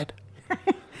just said.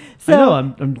 So, I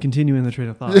know I'm continuing the train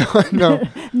of thought. Yeah, I know.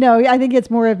 No, I think it's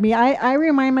more of me. I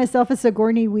remind myself of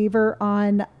Sigourney Weaver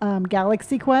on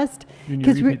Galaxy Quest. When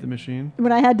you repeat the machine.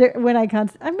 When I maybe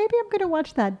I'm going to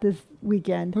watch that this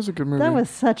weekend. That was a good movie. That was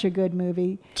such a good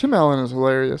movie. Tim Allen is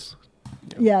hilarious.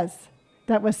 Yes,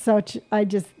 that was such.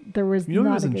 There was. He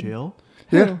was in jail.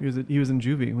 Yeah, he was in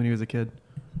juvie when he was a kid.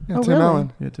 Yeah, oh, Tim really?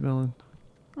 Allen. Yeah, Tim Allen.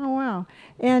 Oh wow!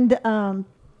 And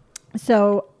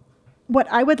so what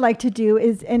I would like to do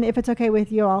is, and if it's okay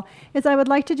with you all, is I would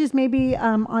like to just maybe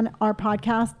on our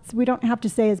podcasts, we don't have to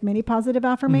say as many positive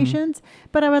affirmations,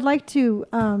 but I would like to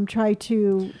try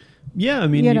to. Yeah, I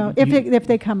mean, if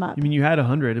they come up. I mean, you had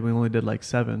 100, and we only did like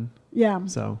 7. Yeah.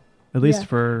 So at least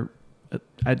for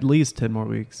at least 10 more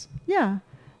weeks. Yeah.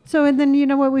 So, and then,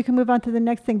 we can move on to the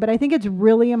next thing. But I think it's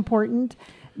really important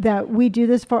that we do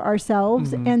this for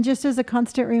ourselves. And just as a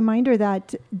constant reminder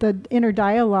that the inner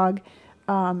dialogue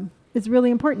is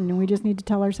really important. And we just need to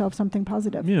tell ourselves something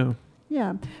positive. Yeah.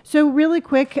 Yeah. So really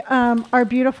quick, our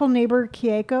beautiful neighbor,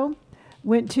 Kieko,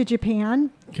 went to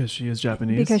Japan. Because she is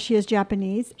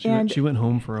Japanese. She went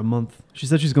home for a month. She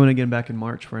said she's going again back in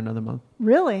March for another month.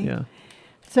 Really? Yeah.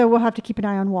 So we'll have to keep an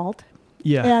eye on Walt.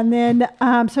 Yeah. And then,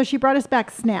 so she brought us back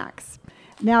snacks.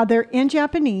 Now they're in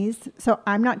Japanese, so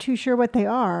I'm not too sure what they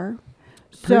are.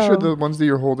 Pretty sure the ones that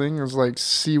you're holding is like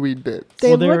seaweed bits.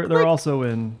 They're also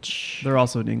in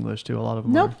English too. A lot of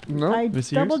them. Nope. Are. No. I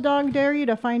double dog dare you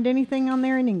to find anything on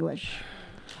there in English.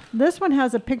 This one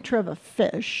has a picture of a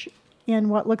fish in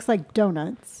what looks like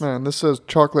donuts. Man, this says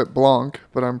chocolate blanc,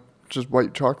 but I'm just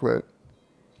white chocolate.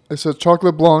 It says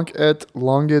chocolate blanc et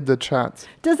langue de chat.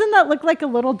 Doesn't that look like a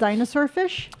little dinosaur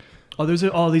fish?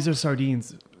 these are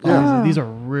sardines. Yeah. These are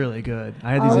really good.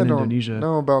 I had these I in don't Indonesia.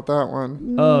 know about that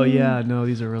one. Oh yeah, no,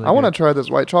 these are really. I want to good. try this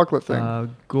white chocolate thing.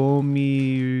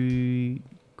 Gomi.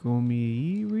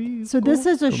 So this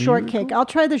is a Gomi shortcake. Rico? I'll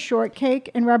try the shortcake,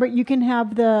 and Robert, you can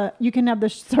have the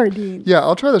sardines. Yeah,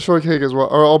 I'll try the shortcake as well,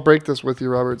 or I'll break this with you,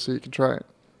 Robert, so you can try it.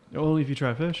 Only if you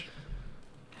try fish.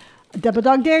 Double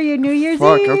dog dare you, New Year's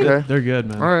Fuck, Eve. okay. They're good,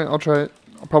 man. All right, I'll try it.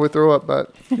 I'll probably throw up,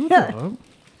 but Oh.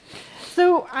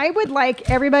 So I would like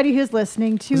everybody who's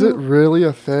listening is it to really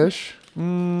a fish?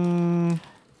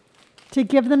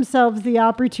 give themselves the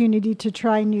opportunity to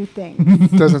try new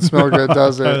things. Doesn't smell good,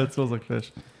 does it? It smells like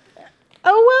fish.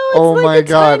 Oh well, it's Oh like my a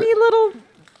God. tiny little.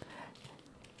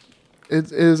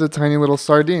 It is a tiny little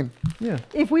sardine. Yeah,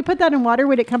 If we put that in water,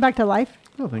 would it come back to life?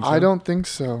 I don't think so. I don't think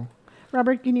so.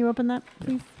 Robert, can you open that,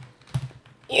 please?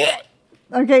 Okay.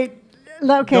 Okay.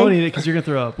 Don't eat it because you're gonna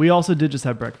throw up. We also did just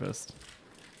have breakfast.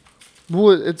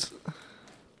 Well, it's.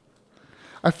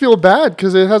 I feel bad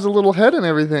because it has a little head and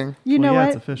everything. You know yeah, what?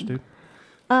 it's a fish, dude.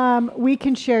 We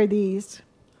can share these.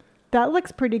 That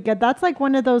looks pretty good. That's like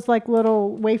one of those like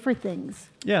little wafer things.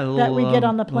 Yeah, the That little, we get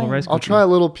on the little plane. rice I'll cookie. try a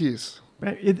little piece.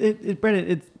 Right,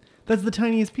 Brennan, that's the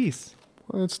tiniest piece.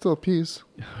 Well, it's still a piece.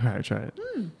 All right, try it.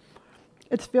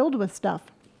 It's filled with stuff.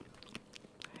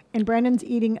 And Brandon's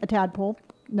eating a tadpole.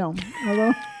 No.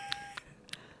 Hello?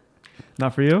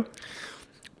 Not for you.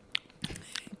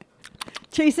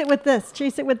 Chase it with this.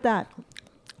 Chase it with that.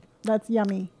 That's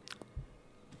yummy.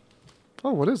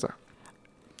 Oh, what is that?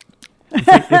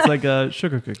 It's like a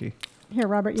sugar cookie. Here,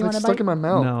 Robert, It's you like want to stuck bite? in my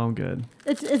mouth. No, I'm good.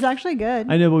 It's actually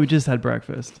good. I know, but we just had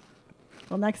breakfast.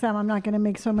 Well, next time I'm not going to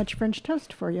make so much French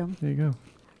toast for you. There you go.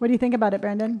 What do you think about it,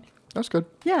 Brandon? That's good.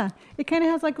 Yeah, it kind of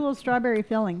has like a little strawberry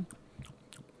filling.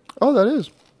 Oh, that is.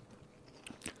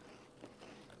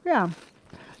 Yeah.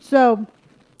 So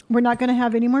we're not going to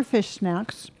have any more fish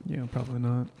snacks. Yeah, probably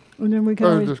not. And then we can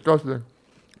That always, is disgusting.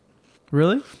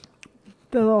 Really?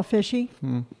 the little fishy.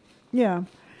 Hmm. Yeah.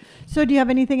 So do you have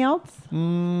anything else?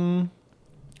 Nope.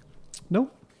 No,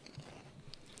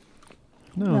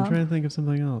 No. I'm trying to think of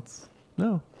something else.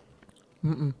 No.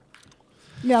 Mm-mm.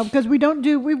 Yeah, because we don't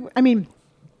do,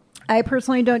 I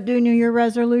personally don't do New Year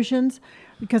resolutions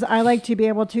because I like to be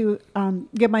able to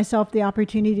give myself the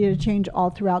opportunity to change all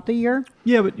throughout the year.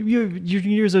 Yeah, but your New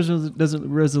Year's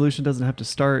resolution doesn't have to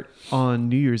start on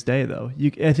New Year's Day, though.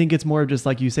 I think it's more of just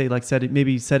like you say, like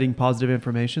setting positive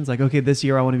affirmations. Like, okay, this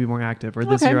year I want to be more active, or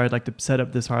this Okay. year I'd like to set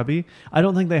up this hobby. I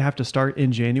don't think they have to start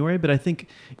in January, but I think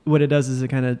what it does is it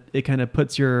kind of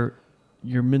puts your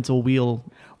mental wheel.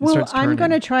 Well, starts I'm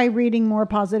going to turning. try reading more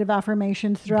positive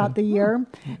affirmations throughout the year.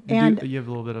 And you have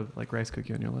a little bit of like rice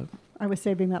cookie on your lip. I was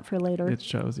saving that for later. It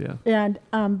shows, yeah. And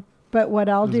but what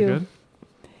I'll Is it do, good?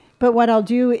 but what I'll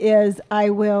do is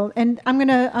I will, and I'm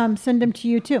gonna send them to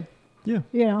you too. Yeah,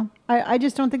 You know, I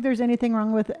just don't think there's anything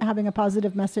wrong with having a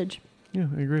positive message. yeah,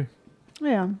 I agree.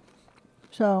 Yeah.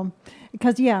 So,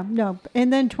 because no,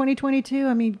 and then 2022.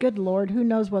 I mean, good Lord, who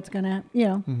knows what's gonna,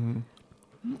 Mm-hmm.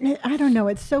 I don't know.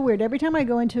 It's so weird. Every time I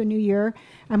go into a new year,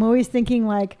 I'm always thinking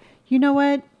like, you know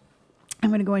what? I'm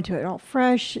going to go into it all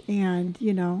fresh. And,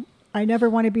 I never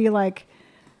want to be like,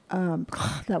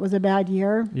 that was a bad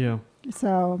year. Yeah.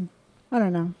 So I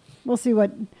don't know. We'll see what.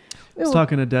 I was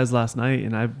talking to Des last night,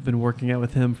 and I've been working out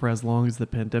with him for as long as the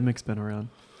pandemic's been around.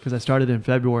 Because I started in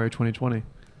February 2020.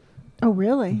 Oh,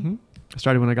 really? Mm-hmm. I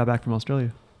started when I got back from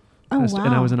Australia. Oh, and wow.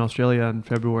 And I was in Australia on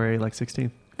February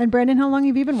 16th. And Brandon, how long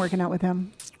have you been working out with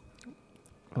him?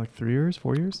 Like 3 years,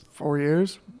 4 years? 4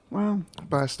 years, Wow.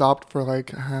 but I stopped for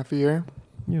like half a year.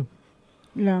 Yeah.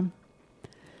 Yeah.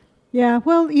 Yeah.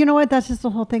 Well, you know what? That's just the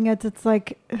whole thing. It's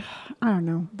like, I don't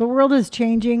know. The world is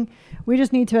changing. We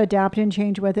just need to adapt and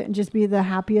change with it and just be the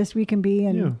happiest we can be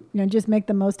and just make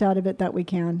the most out of it that we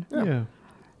can. Yeah.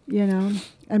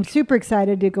 I'm super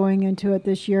excited to going into it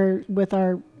this year with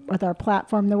our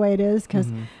platform the way it is because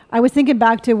I was thinking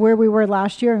back to where we were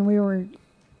last year and we were,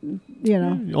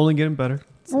 Only getting better.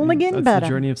 Only getting That's better. the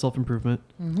journey of self-improvement.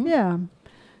 Mm-hmm. yeah. Ups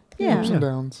Yeah. and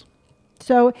downs.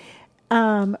 So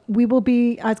we will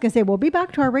be, I was going to say, we'll be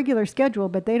back to our regular schedule,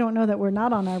 but they don't know that we're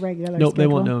not on our regular Nope, schedule. they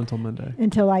won't know until Monday.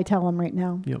 Until I tell them right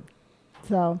now. Yep.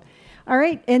 So, all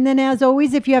right. And then as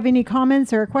always, if you have any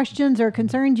comments or questions or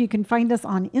concerns, you can find us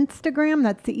on Instagram.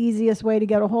 That's the easiest way to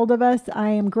get a hold of us. I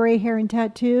am Gray Hair and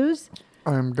Tattoos.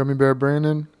 I'm Gummy Bear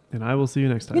Brandon. And I will see you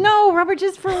next time. Robert,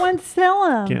 just for once, tell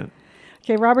him. Can't.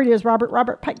 Okay, Robert is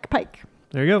Robert Pike.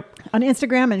 There you go. On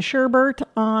Instagram and Sherbert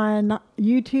on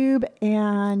YouTube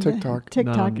and TikTok.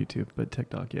 Not on YouTube, but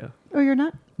TikTok, yeah. Oh, you're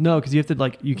not? No, because you have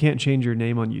to you can't change your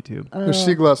name on YouTube. There's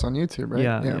Seaglass on YouTube, right?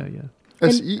 Yeah.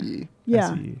 SEE,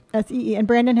 Yeah, SEE. SEE. And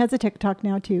Brandon has a TikTok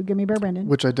now too. Give me Bear Brandon.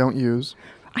 which I don't use.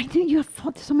 I think you have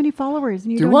so many followers.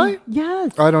 And you Do don't I?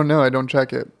 Yes. I don't know. I don't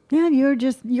check it. Yeah,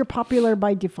 you're popular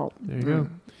by default. There you go.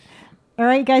 All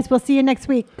right, guys. We'll see you next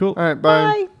week. Cool. All right,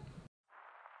 bye. Bye.